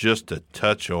linebackers just to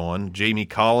touch on. Jamie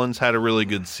Collins had a really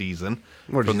good season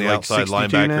from the outside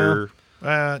linebacker.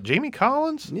 Jamie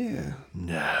Collins? Yeah.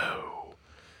 No.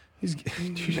 He's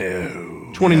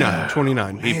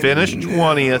 29. He finished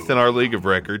 20th in our league of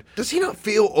record. Does he not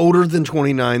feel older than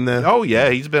 29 though? Oh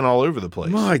yeah, he's been all over the place.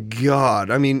 My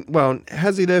God. I mean, well,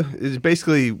 has he though? It's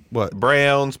basically what?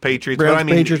 Browns, Patriots.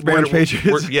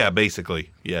 Patriots. Yeah,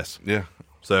 basically. Yes. Yeah.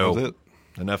 So that's it.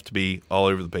 Enough to be all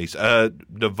over the place.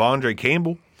 Devondre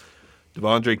Campbell.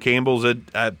 Devondre Campbell's a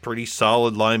pretty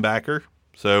solid linebacker.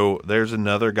 So there's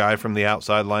another guy from the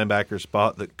outside linebacker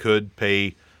spot that could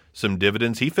pay some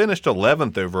dividends. He finished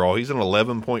 11th overall. He's an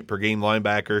 11-point per game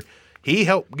linebacker. He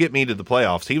helped get me to the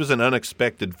playoffs. He was an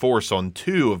unexpected force on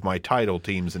 2 of my title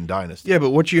teams in Dynasty. Yeah,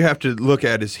 but what you have to look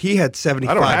at is he had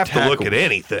 75 tackles. I don't have to look at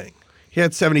anything. He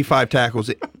had 75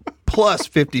 tackles plus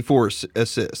 54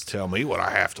 assists. Tell me what I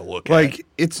have to look at. Like,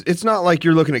 it's not like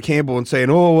you're looking at Campbell and saying,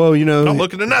 oh, well, not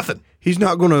looking at nothing. He's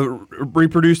not going to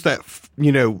reproduce that,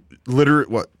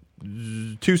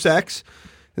 2 sacks?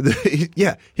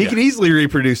 He can easily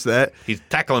reproduce that. He's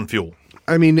tackling fuel.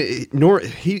 I mean,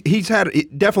 he's had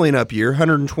definitely an up year,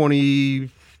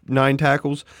 129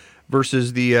 tackles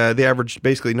versus the average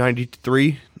basically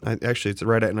 93. Actually, it's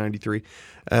right at 93.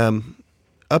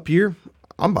 Up year,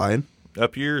 I'm buying.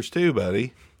 Up years too,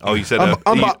 buddy. Oh, you said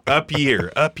up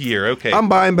year. Okay. I'm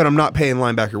buying, but I'm not paying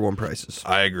linebacker 1 prices.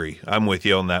 I agree. I'm with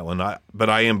you on that one. But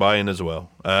I am buying as well.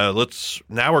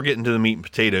 Now we're getting to the meat and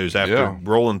potatoes after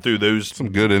rolling through those. Some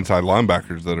good inside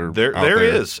linebackers that are there. There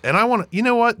is, and I want to. You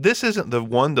know what? This isn't the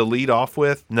one to lead off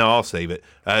with. No, I'll save it.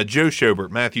 Joe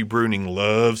Schobert. Matthew Bruning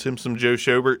loves him some Joe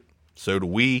Schobert. So do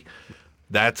we.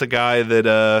 That's a guy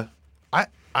that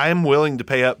I'm willing to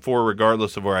pay up for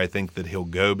regardless of where I think that he'll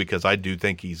go because I do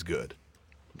think he's good.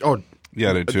 Oh,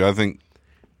 yeah, I do too. I think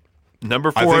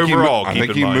number 4 overall. I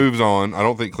think he moves on. I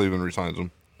don't think Cleveland resigns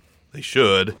him. They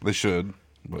should.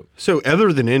 But. So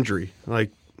other than injury,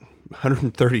 like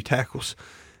 130 tackles,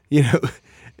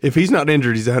 if he's not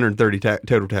injured, he's 130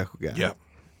 total tackle guy. Yeah,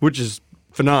 which is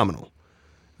phenomenal.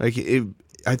 Like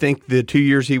I think the 2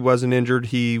 years he wasn't injured,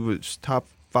 he was top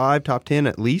 5, top 10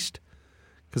 at least.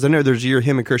 Because I know there's a year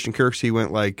him and Christian Kirksey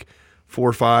went like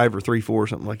 4-5 or 3-4,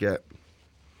 something like that.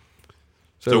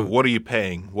 So what are you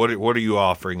paying? What are you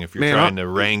offering if you're trying to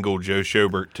wrangle Joe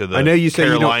Schobert to the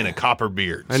Carolina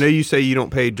Copperbeards? I know you say you don't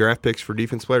pay draft picks for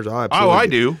defense players. I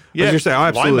do. Yeah, I was say, I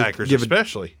absolutely linebackers give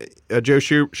especially. Joe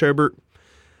Schobert.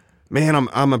 Man,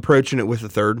 I'm approaching it with a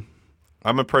third.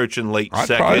 I'm approaching late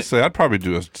second. I'd probably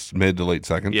do a mid to late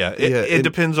second. Yeah, it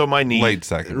depends on my need. Late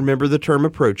second. Remember the term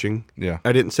approaching. Yeah.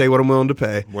 I didn't say what I'm willing to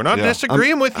pay. We're not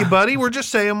disagreeing with you, buddy. We're just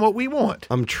saying what we want.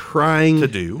 I'm trying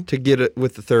to get it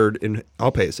with the third, and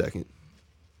I'll pay a second.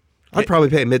 I'd probably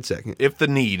pay a mid-second.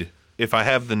 If I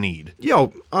have the need. Yeah,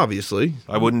 obviously.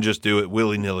 I wouldn't just do it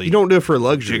willy-nilly. You don't do it for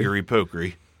luxury.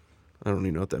 Jiggery-pokery. I don't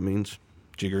even know what that means.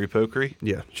 Jiggery-pokery?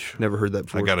 Yeah, never heard that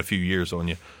before. I got a few years on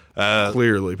you.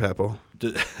 Clearly, Peppo.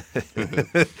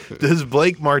 Does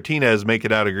Blake Martinez make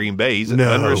it out of Green Bay? He's an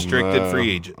unrestricted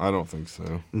free agent. I don't think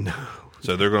so. No.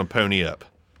 So they're going to pony up.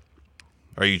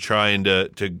 Are you trying to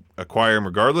acquire him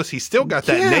regardless? He's still got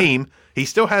that name. He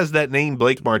still has that name,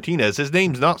 Blake Martinez. His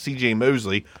name's not C.J.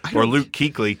 Mosley or Luke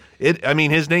Kuechly.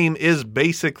 His name is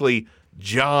basically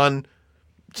John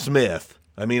Smith.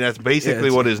 I mean, that's basically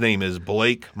what his name is,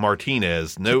 Blake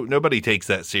Martinez. Nobody takes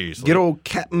that seriously. Get old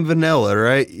Captain Vanilla,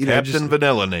 right? Captain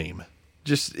Vanilla name.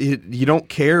 Just you don't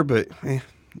care, but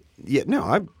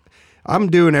I'm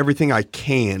doing everything I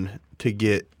can to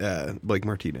get Blake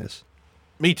Martinez.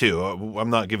 Me too. I'm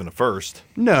not giving a first.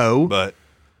 No, but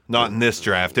not in this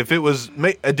draft. If it was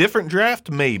a different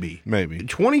draft, maybe.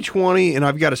 2020, and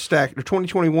I've got a stack. Or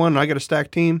 2021, and I got a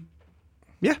stacked team.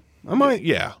 Yeah, I might.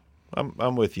 Yeah,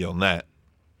 I'm with you on that.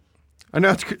 I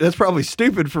know that's probably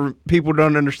stupid for people who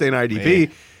don't understand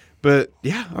IDP, but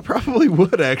yeah, I probably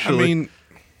would actually. I mean,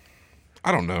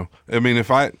 I don't know. I mean, if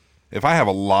I have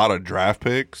a lot of draft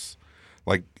picks,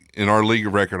 like in our league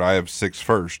of record, I have 6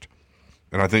 first,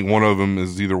 and I think one of them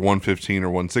is either 115 or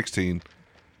 116.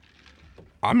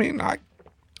 I mean, I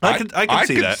could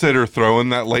see that. Consider throwing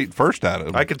that late first at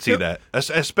him. I could see that,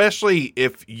 especially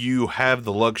if you have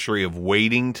the luxury of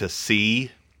waiting to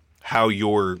see how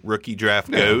your rookie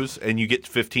draft goes, and you get to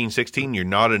 15, 16, you're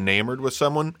not enamored with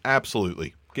someone.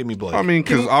 Absolutely, give me Blake. I mean,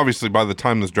 because obviously by the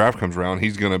time this draft comes around,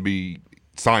 he's going to be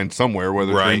signed somewhere,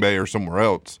 whether it's Green Bay or somewhere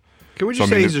else. Can we just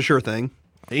say he's a sure thing?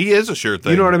 He is a sure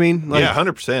thing. You know what I mean? Like, yeah,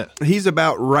 100%. He's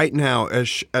about right now as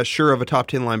sure of a top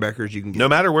 10 linebacker as you can get. No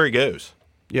matter where he goes.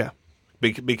 Yeah.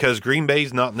 Because Green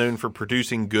Bay's not known for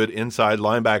producing good inside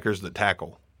linebackers that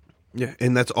tackle. Yeah,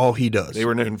 and that's all he does. They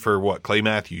were known for, Clay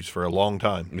Matthews for a long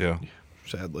time. Yeah.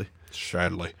 Sadly.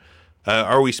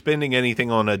 Are we spending anything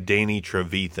on a Danny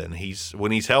Trevathan?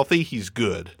 When he's healthy, he's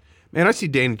good. Man, I see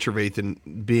Danny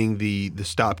Trevathan being the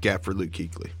stopgap for Luke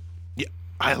Kuechly. Yeah,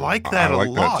 I like that a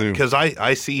lot because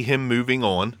I see him moving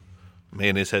on.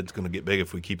 Man, his head's going to get big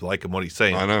if we keep liking what he's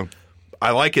saying. I know.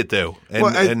 I like it, though.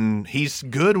 And he's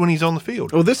good when he's on the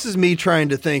field. Well, this is me trying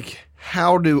to think,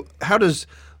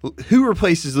 who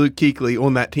replaces Luke Kuechly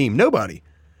on that team? Nobody.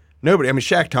 I mean,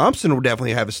 Shaq Thompson will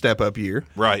definitely have a step-up year.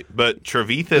 Right, but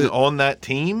Trevathan on that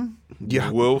team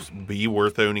will be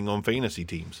worth owning on fantasy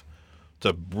teams. It's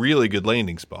a really good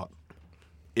landing spot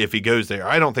if he goes there.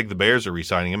 I don't think the Bears are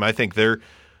re-signing him. I think they're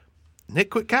Mike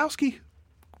Kwiatkowski.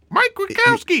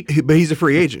 But he's a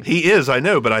free agent. He is, I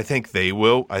know, but I think they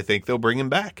will. I think they'll bring him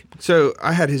back. So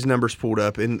I had his numbers pulled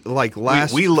up, and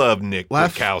we love Nick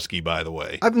Kwiatkowski, by the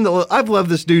way. I've loved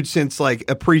this dude since a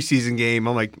preseason game.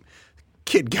 I'm like,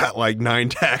 kid got 9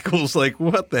 tackles. Like,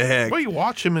 what the heck? Well, you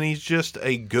watch him, and he's just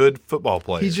a good football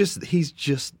player. He's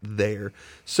just there.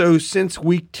 So since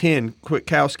week 10,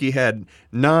 Kwiatkowski had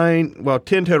 10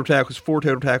 total tackles, 4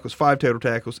 total tackles, 5 total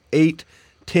tackles, 8,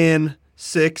 10,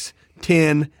 6,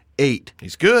 10, 8.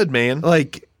 He's good, man.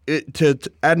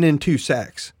 To adding in 2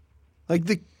 sacks.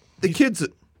 The kids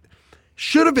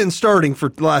should have been starting for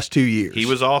the last 2 years. He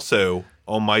was also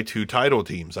on my 2 title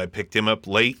teams. I picked him up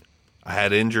late. I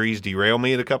had injuries derail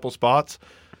me at a couple spots.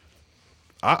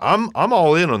 I'm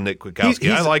all in on Nick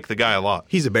Kwiatkowski. I like the guy a lot.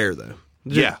 He's a bear, though.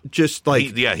 He's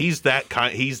that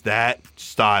kind. He's that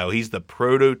style. He's the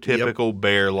prototypical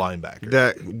bear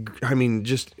linebacker.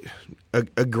 Just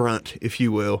a grunt, if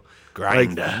you will.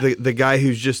 Grinder. The guy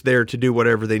who's just there to do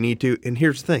whatever they need to. And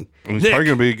here's the thing. He's probably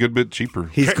going to be a good bit cheaper.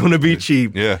 He's going to be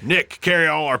cheap. Yeah. Nick, carry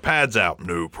all our pads out.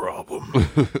 No problem.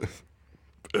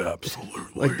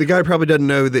 Absolutely. The guy probably doesn't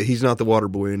know that he's not the water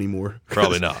boy anymore.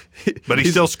 Probably not. But he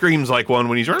still screams like one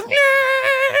when he's running.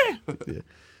 Yeah.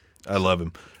 I love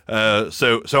him.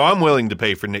 So I'm willing to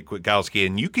pay for Nick Kwiatkowski,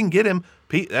 and you can get him.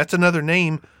 That's another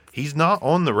name. He's not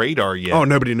on the radar yet. Oh,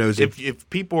 nobody knows him. If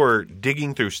people are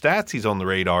digging through stats, he's on the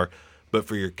radar. But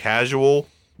for your casual,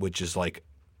 which is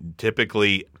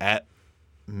typically at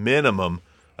minimum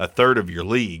a third of your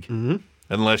league,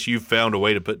 unless you've found a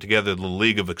way to put together the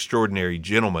League of Extraordinary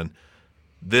Gentlemen,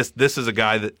 this is a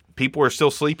guy that people are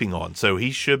still sleeping on. So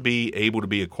he should be able to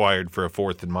be acquired for a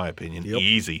 4th, in my opinion. Yep.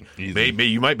 Easy. Maybe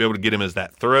you might be able to get him as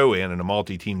that throw-in a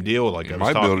multi-team deal I was talking about.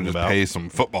 Might be able to just pay some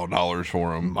football dollars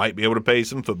for him. Might be able to pay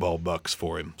some football bucks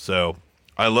for him. So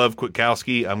I love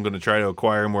Kwiatkowski. I'm going to try to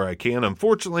acquire him where I can.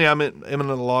 Unfortunately, I'm in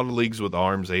a lot of leagues with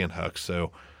Arms and Hucks,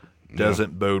 so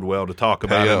doesn't bode well to talk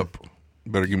about him.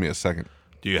 Better give me a second.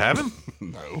 Do you have him?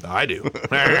 No. I do.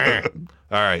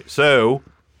 All right, so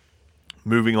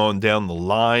moving on down the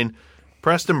line,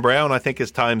 Preston Brown, I think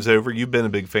his time's over. You've been a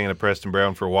big fan of Preston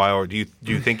Brown for a while. Or do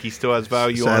you think he still has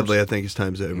value? Sadly, Arms? I think his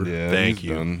time's over. Yeah, Thank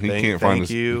you. Done. He Thank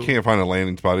you. He can't find a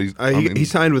landing spot. He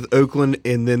signed with Oakland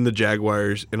and then the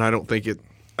Jaguars, and I don't think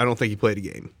he played a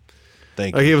game.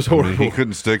 Thank Like, you. it was horrible. he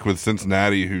couldn't stick with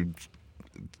Cincinnati, who's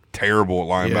terrible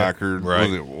at linebacker. Right.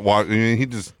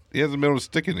 He hasn't been able to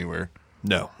stick anywhere.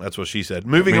 No, that's what she said.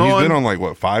 Moving He's on. been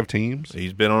on 5 teams.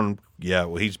 He's been on. Yeah,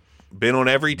 well, he's been on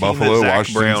every team Buffalo, that Zach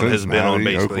Washington, Brown has been on. Cincinnati,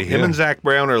 Basically, Oakland, him yeah. and Zach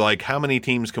Brown are like, how many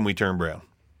teams can we turn Brown?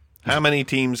 How many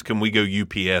teams can we go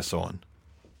UPS on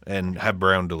and have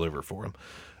Brown deliver for him?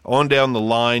 On down the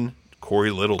line,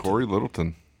 Corey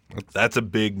Littleton. That's a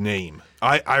big name.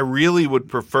 I really would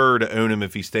prefer to own him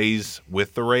if he stays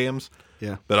with the Rams.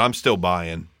 Yeah. But I'm still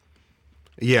buying.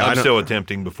 Yeah, I'm still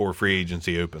attempting before free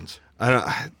agency opens.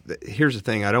 Here's the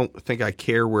thing. I don't think I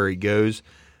care where he goes,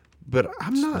 but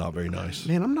It's not very nice.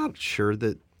 Man, I'm not sure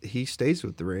that he stays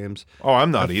with the Rams. Oh,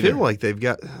 I'm not either. I feel like they've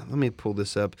got. Let me pull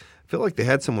this up. I feel like they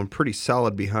had someone pretty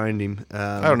solid behind him.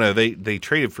 I don't know. They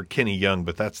traded for Kenny Young,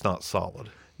 but that's not solid.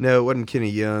 No, it wasn't Kenny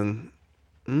Young.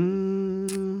 They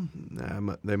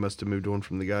must have moved on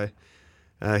from the guy.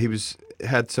 He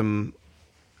had some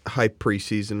hype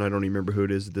preseason. I don't even remember who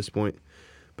it is at this point.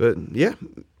 But yeah,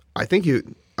 I think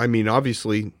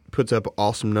obviously puts up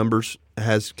awesome numbers,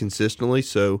 has consistently.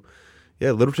 So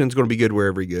yeah, Littleton's going to be good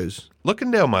wherever he goes.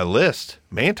 Looking down my list,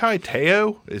 Manti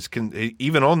Te'o is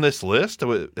even on this list.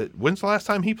 When's the last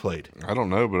time he played? I don't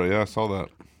know, but yeah, I saw that.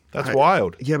 That's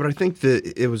wild. Yeah, but I think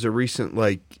that it was a recent,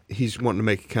 he's wanting to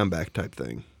make a comeback type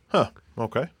thing. Huh.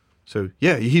 Okay. So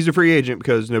yeah, he's a free agent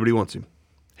because nobody wants him.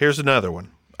 Here's another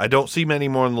one. I don't see many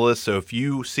more on the list, so if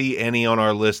you see any on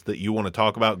our list that you want to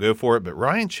talk about, go for it. But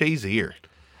Ryan Shazier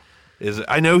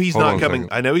I know he's Hold not on a coming.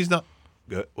 second. I know he's not.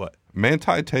 What?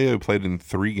 Manti Te'o played in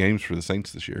 3 games for the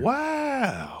Saints this year.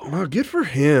 Wow. Well, good for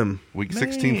him. Week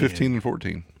 16, Man. 15, and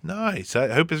 14. Nice. I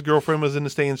hope his girlfriend was in the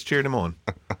stands cheering him on.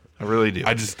 I really do.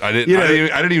 I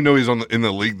didn't even know he was in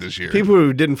the league this year. People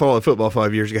who didn't follow football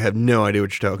 5 years ago have no idea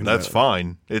what you're talking That's about.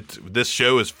 fine. This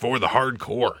show is for the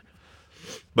hardcore.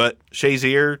 But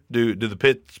Shazier, do the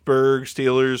Pittsburgh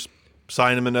Steelers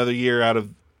sign him another year out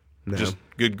of just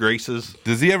good graces?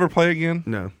 Does he ever play again?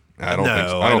 No. I don't think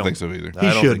so. I don't think so either.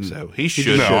 I don't shouldn't. think so. He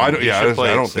should. No, I don't. He Yeah, should I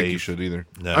play it don't think he safe. should either.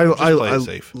 No, I just play it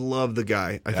safe. love the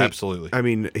guy. I think, Absolutely. I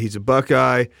mean, he's a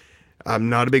Buckeye. I'm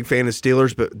not a big fan of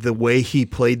Steelers, but the way he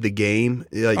played the game,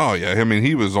 Oh yeah, I mean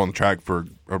he was on track for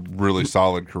a really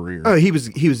solid career.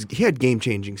 he had game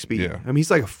changing speed. Yeah. I mean, he's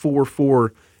like a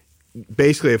 4.4,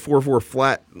 basically a 4.4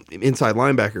 flat inside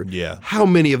linebacker. Yeah. How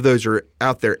many of those are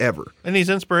out there ever? And he's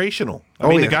inspirational. I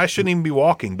mean, yeah. the guy shouldn't even be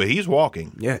walking, but he's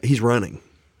walking. Yeah, he's running.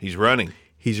 He's running.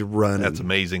 He's running. That's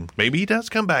amazing. Maybe he does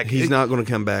come back. He's not going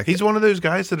to come back. He's one of those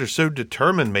guys that are so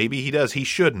determined. Maybe he does. He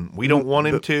shouldn't. We don't want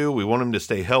him to. We want him to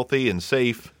stay healthy and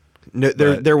safe. No,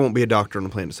 there won't be a doctor on the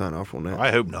plane to sign off on that.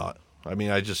 I hope not. I mean,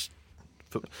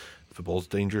 football's a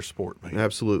dangerous sport, man.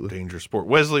 Absolutely. Dangerous sport.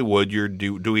 Wesley Woodyard,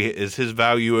 is his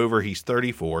value over? He's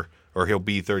 34, or he'll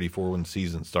be 34 when the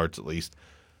season starts at least.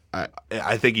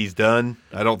 I think he's done.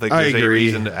 I don't think there's any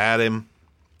reason to add him,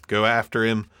 go after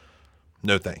him.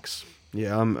 No thanks.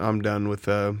 Yeah, I'm done with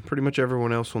pretty much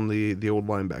everyone else on the old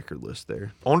linebacker list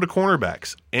there. On to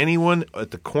cornerbacks. Anyone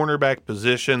at the cornerback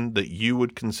position that you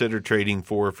would consider trading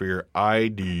for your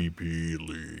IDP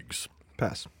leagues?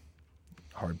 Pass.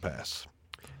 Hard pass.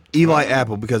 Eli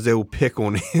Apple, because they will pick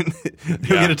on him. He'll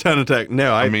get a ton of tackles.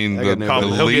 No, I mean, got no he'll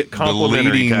value. get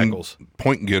complimentary leading tackles.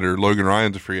 point getter Logan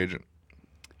Ryan's a free agent.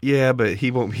 Yeah, but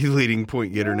he won't be leading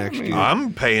point getter next year.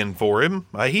 I'm paying for him.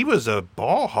 He was a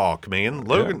ball hawk, man.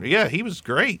 Logan, yeah, he was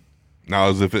great. Now,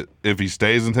 if he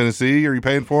stays in Tennessee, are you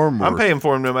paying for him? I'm paying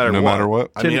for him no matter what.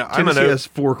 I mean, Tennessee has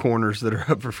 4 corners that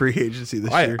are up for free agency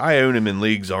this year. I own him in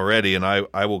leagues already, and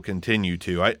I will continue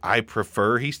to. I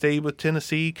prefer he stay with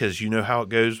Tennessee because you know how it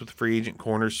goes with free agent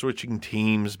corners, switching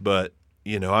teams. But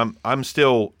I'm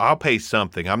still. I'll pay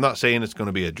something. I'm not saying it's going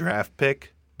to be a draft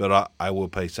pick, but I will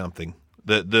pay something.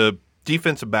 The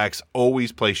defensive backs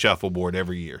always play shuffleboard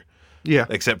every year. Yeah,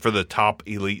 except for the top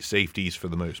elite safeties for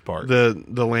the most part.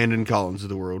 The Landon Collins of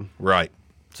the world. Right.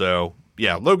 So,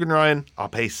 yeah, Logan Ryan, I'll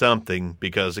pay something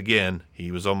because, again,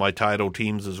 he was on my title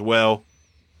teams as well.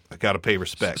 I got to pay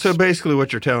respect. So basically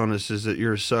what you're telling us is that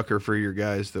you're a sucker for your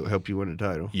guys that will help you win a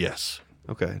title. Yes.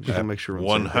 Okay, just to make sure we're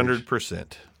on the same page.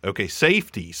 100%. Okay,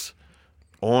 safeties.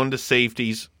 On to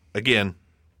safeties. Again,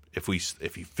 if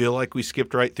you feel like we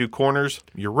skipped right through corners,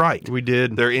 you're right. We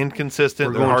did. They're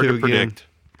inconsistent. We're They're hard going to to again. predict.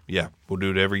 Yeah, we'll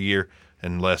do it every year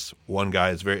unless one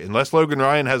guy is unless Logan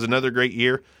Ryan has another great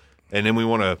year, and then we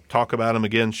want to talk about him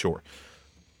again. Sure.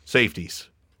 Safeties.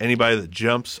 Anybody that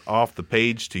jumps off the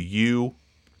page to you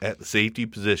at the safety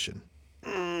position?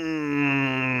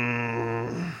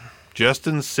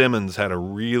 Justin Simmons had a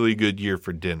really good year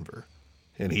for Denver.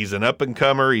 And he's an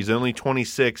up-and-comer. He's only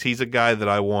 26. He's a guy that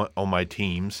I want on my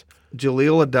teams.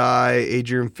 Jaleel Adai,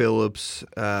 Adrian Phillips,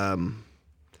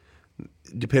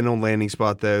 depending on landing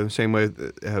spot, though. Same way,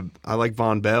 I like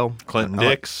Von Bell. Clinton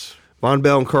Dix. Von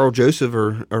Bell and Carl Joseph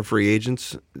are free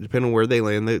agents. Depending on where they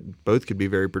land, they both could be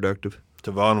very productive.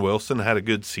 Tavon Wilson had a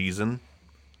good season,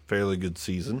 fairly good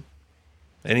season.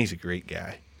 And he's a great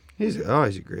guy. He's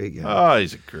a great guy. Oh,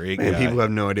 he's a great guy. People have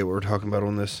no idea what we're talking about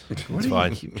on this. It's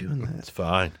fine. Keep doing that. It's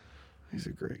fine. He's a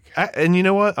great guy. And you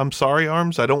know what? I'm sorry,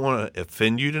 Arms. I don't want to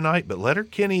offend you tonight, but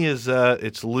Letterkenny is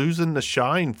it's losing the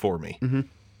shine for me. Mm-hmm.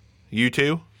 You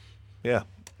too? Yeah.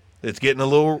 It's getting a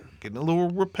little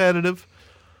repetitive.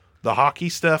 The hockey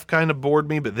stuff kind of bored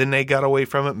me, but then they got away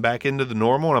from it and back into the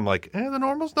normal, and I'm like, the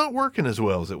normal's not working as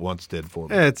well as it once did for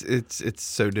me. Yeah, it's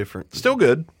so different. Still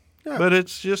good. Yeah. But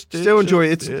it's just enjoy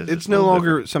it. It's no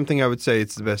longer something I would say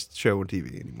it's the best show on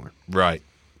TV anymore. Right.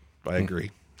 I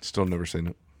agree. Still never seen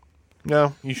it.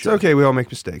 No, you should. It's okay. We all make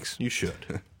mistakes. You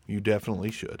should. You definitely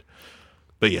should.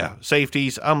 But yeah,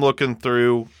 safeties, I'm looking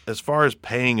through. As far as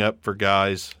paying up for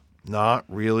guys, not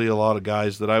really a lot of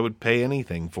guys that I would pay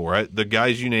anything for. The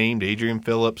guys you named, Adrian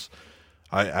Phillips,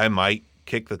 I might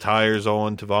kick the tires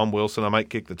on. Tavon Wilson, I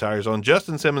might kick the tires on.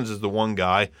 Justin Simmons is the one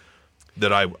guy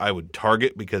that I would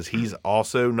target because he's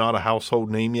also not a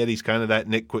household name yet. He's kind of that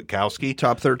Nick Kwiatkowski.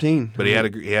 Top 13. But he had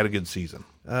a good season.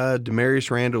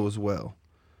 Demarius Randall as well.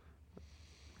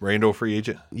 Randall free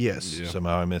agent? Yes. Yeah.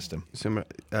 Somehow I missed him.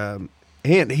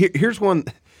 And here's one.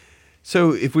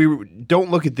 So if we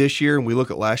don't look at this year and we look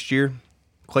at last year,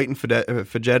 Clayton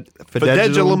Fedegulum.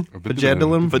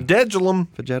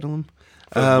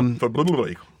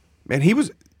 Man, he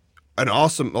was an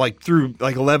awesome, through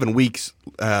 11 weeks,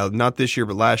 not this year,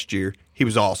 but last year, he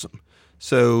was awesome.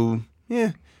 So,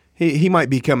 yeah, he might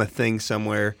become a thing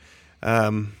somewhere.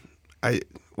 What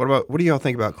do y'all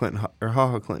think about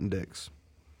Clinton Dix?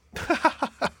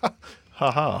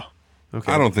 Okay.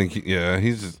 I don't think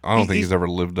he's ever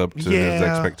lived up to his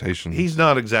expectations. He's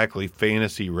not exactly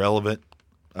fantasy relevant.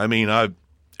 I mean,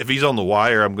 if he's on the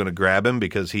wire, I'm going to grab him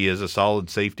because he is a solid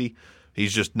safety.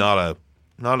 He's just not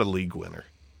a league winner.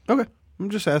 Okay, I'm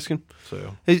just asking.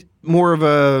 So he's more of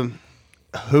a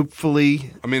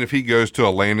hopefully. I mean, if he goes to a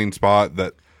landing spot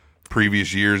that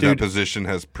previous years that position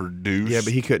has produced, yeah,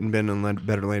 but he couldn't been in a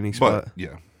better landing spot. But,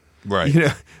 yeah, right.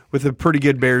 With a pretty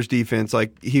good Bears defense,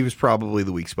 he was probably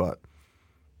the weak spot.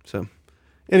 So,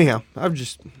 anyhow,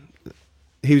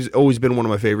 he's always been one of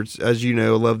my favorites. As you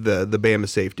know, I love the Bama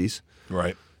safeties.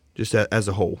 Right. Just as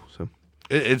a whole. So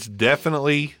it's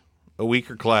definitely a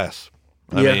weaker class.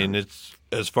 I mean, it's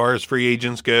as far as free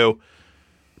agents go,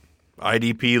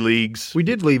 IDP leagues. We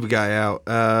did leave a guy out.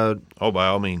 By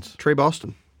all means. Trey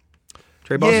Boston.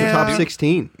 Top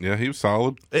 16. Yeah, he was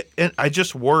solid. And I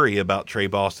just worry about Trey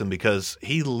Boston because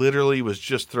he literally was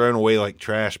just thrown away like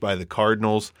trash by the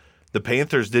Cardinals. The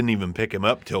Panthers didn't even pick him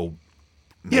up till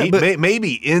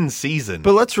maybe in season.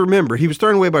 But let's remember, he was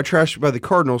thrown away by trash by the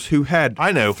Cardinals, who had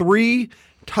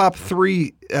top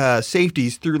three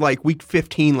safeties through week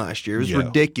 15 last year. It was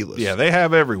ridiculous. Yeah, they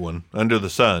have everyone under the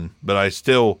sun, but I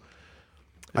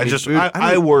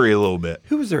worry a little bit.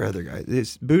 Who was their other guy?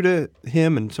 It's Buddha,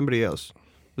 him, and somebody else.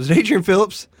 Was it Adrian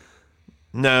Phillips?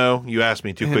 No, you asked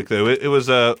me too quick though. It was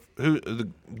the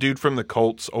dude from the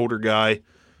Colts, older guy.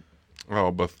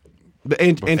 Oh,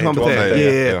 Antoine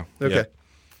Bethea. Yeah. Okay.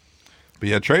 But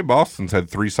yeah, Trey Boston's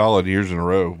had 3 solid years in a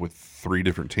row with 3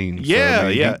 different teams. Yeah,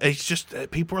 it's just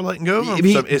people are letting go of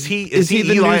him. Is he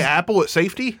Eli Apple at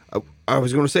safety? I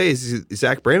was going to say, is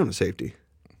Zach Brown at safety?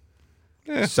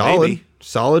 Yeah, solid. Maybe.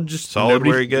 Solid. Just solid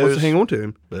where he goes. Wants to hang on to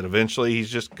him. But eventually he's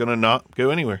just going to not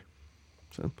go anywhere.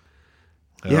 So,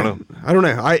 I don't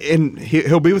know. And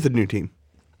he'll be with a new team.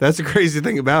 That's the crazy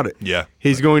thing about it. Yeah.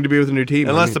 He's going to be with a new team.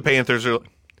 Unless the Panthers are,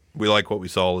 we like what we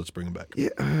saw, let's bring him back. Yeah.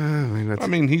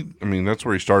 That's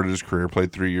where he started his career,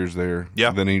 played 3 years there.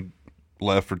 Yeah. Then he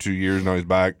left for 2 years, now he's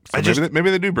back. So maybe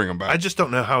they do bring him back. I just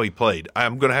don't know how he played.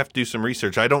 I'm going to have to do some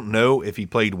research. I don't know if he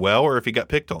played well or if he got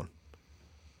picked on.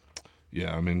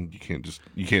 Yeah,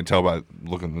 you can't tell by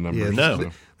looking at the numbers. Yeah, no.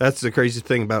 So. That's the crazy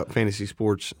thing about fantasy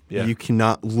sports. Yeah. You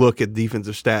cannot look at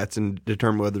defensive stats and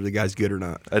determine whether the guy's good or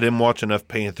not. I didn't watch enough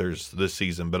Panthers this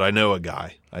season, but I know a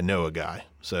guy.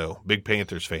 So, big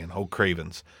Panthers fan, Holt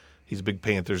Cravens. He's a big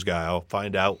Panthers guy. I'll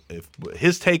find out if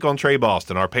his take on Trey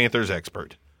Boston, our Panthers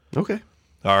expert. Okay.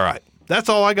 All right. That's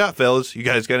all I got, fellas. You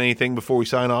guys got anything before we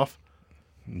sign off?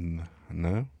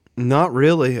 No. Not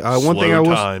really. One thing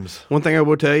I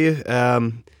will tell you,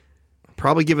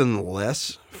 probably giving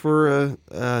less for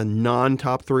a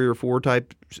non-top 3 or 4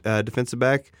 type defensive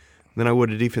back than I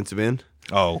would a defensive end.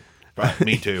 Oh,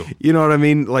 me too. You know what I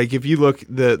mean? Like if you look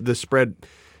the spread,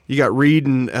 you got Reed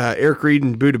and Eric Reed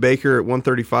and Budda Baker at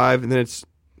 135, and then it's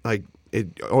like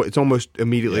it's almost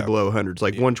immediately below 100. It's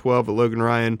like 112 at Logan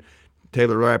Ryan,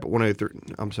 Taylor Rapp at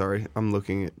 103. I'm sorry, I'm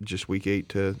looking at just week 8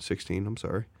 to 16. I'm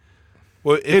sorry.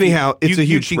 Well, anyhow, it's a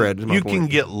huge spread. You can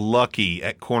get lucky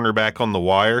at cornerback on the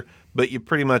wire, but you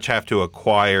pretty much have to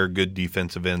acquire good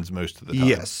defensive ends most of the time.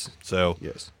 Yes. So,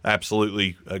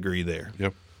 absolutely agree there.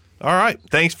 Yep. All right.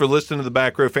 Thanks for listening to the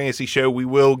Back Row Fantasy Show. We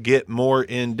will get more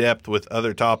in-depth with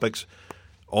other topics.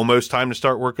 Almost time to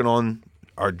start working on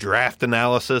our draft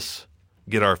analysis,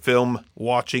 get our film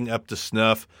watching up to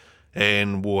snuff,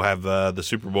 and we'll have the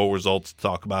Super Bowl results to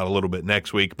talk about a little bit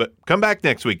next week. But come back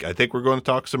next week. I think we're going to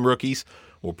talk some rookies.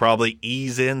 We'll probably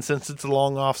ease in since it's a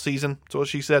long off season. That's what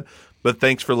she said. But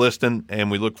thanks for listening,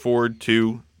 and we look forward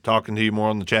to talking to you more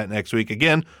on the chat next week.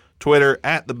 Again, Twitter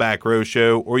at The Back Row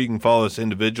Show, or you can follow us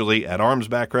individually at Arms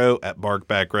Back Row, at Bark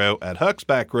Back Row, at Hucks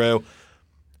Back Row.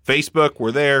 Facebook,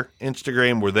 we're there.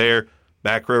 Instagram, we're there.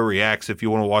 Back Row Reacts if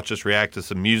you want to watch us react to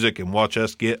some music and watch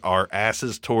us get our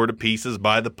asses tore to pieces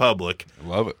by the public. I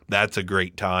love it. That's a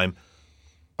great time.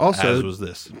 Also, as was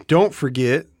this. Don't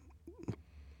forget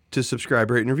to subscribe,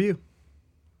 rate, and review.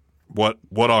 What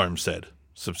Arms said.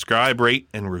 Subscribe, rate,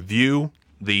 and review.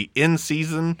 The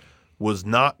in-season was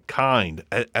not kind,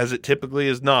 as it typically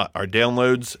is not. Our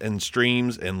downloads and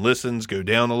streams and listens go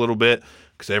down a little bit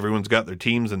because everyone's got their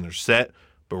teams and they're set.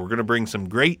 But we're going to bring some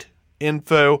great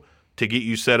info to get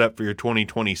you set up for your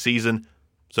 2020 season.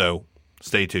 So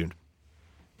stay tuned.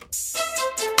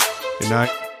 Good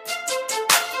night.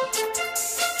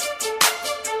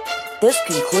 This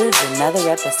concludes another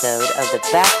episode of the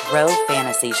Back Row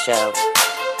Fantasy Show.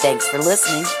 Thanks for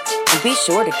listening, and be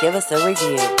sure to give us a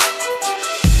review.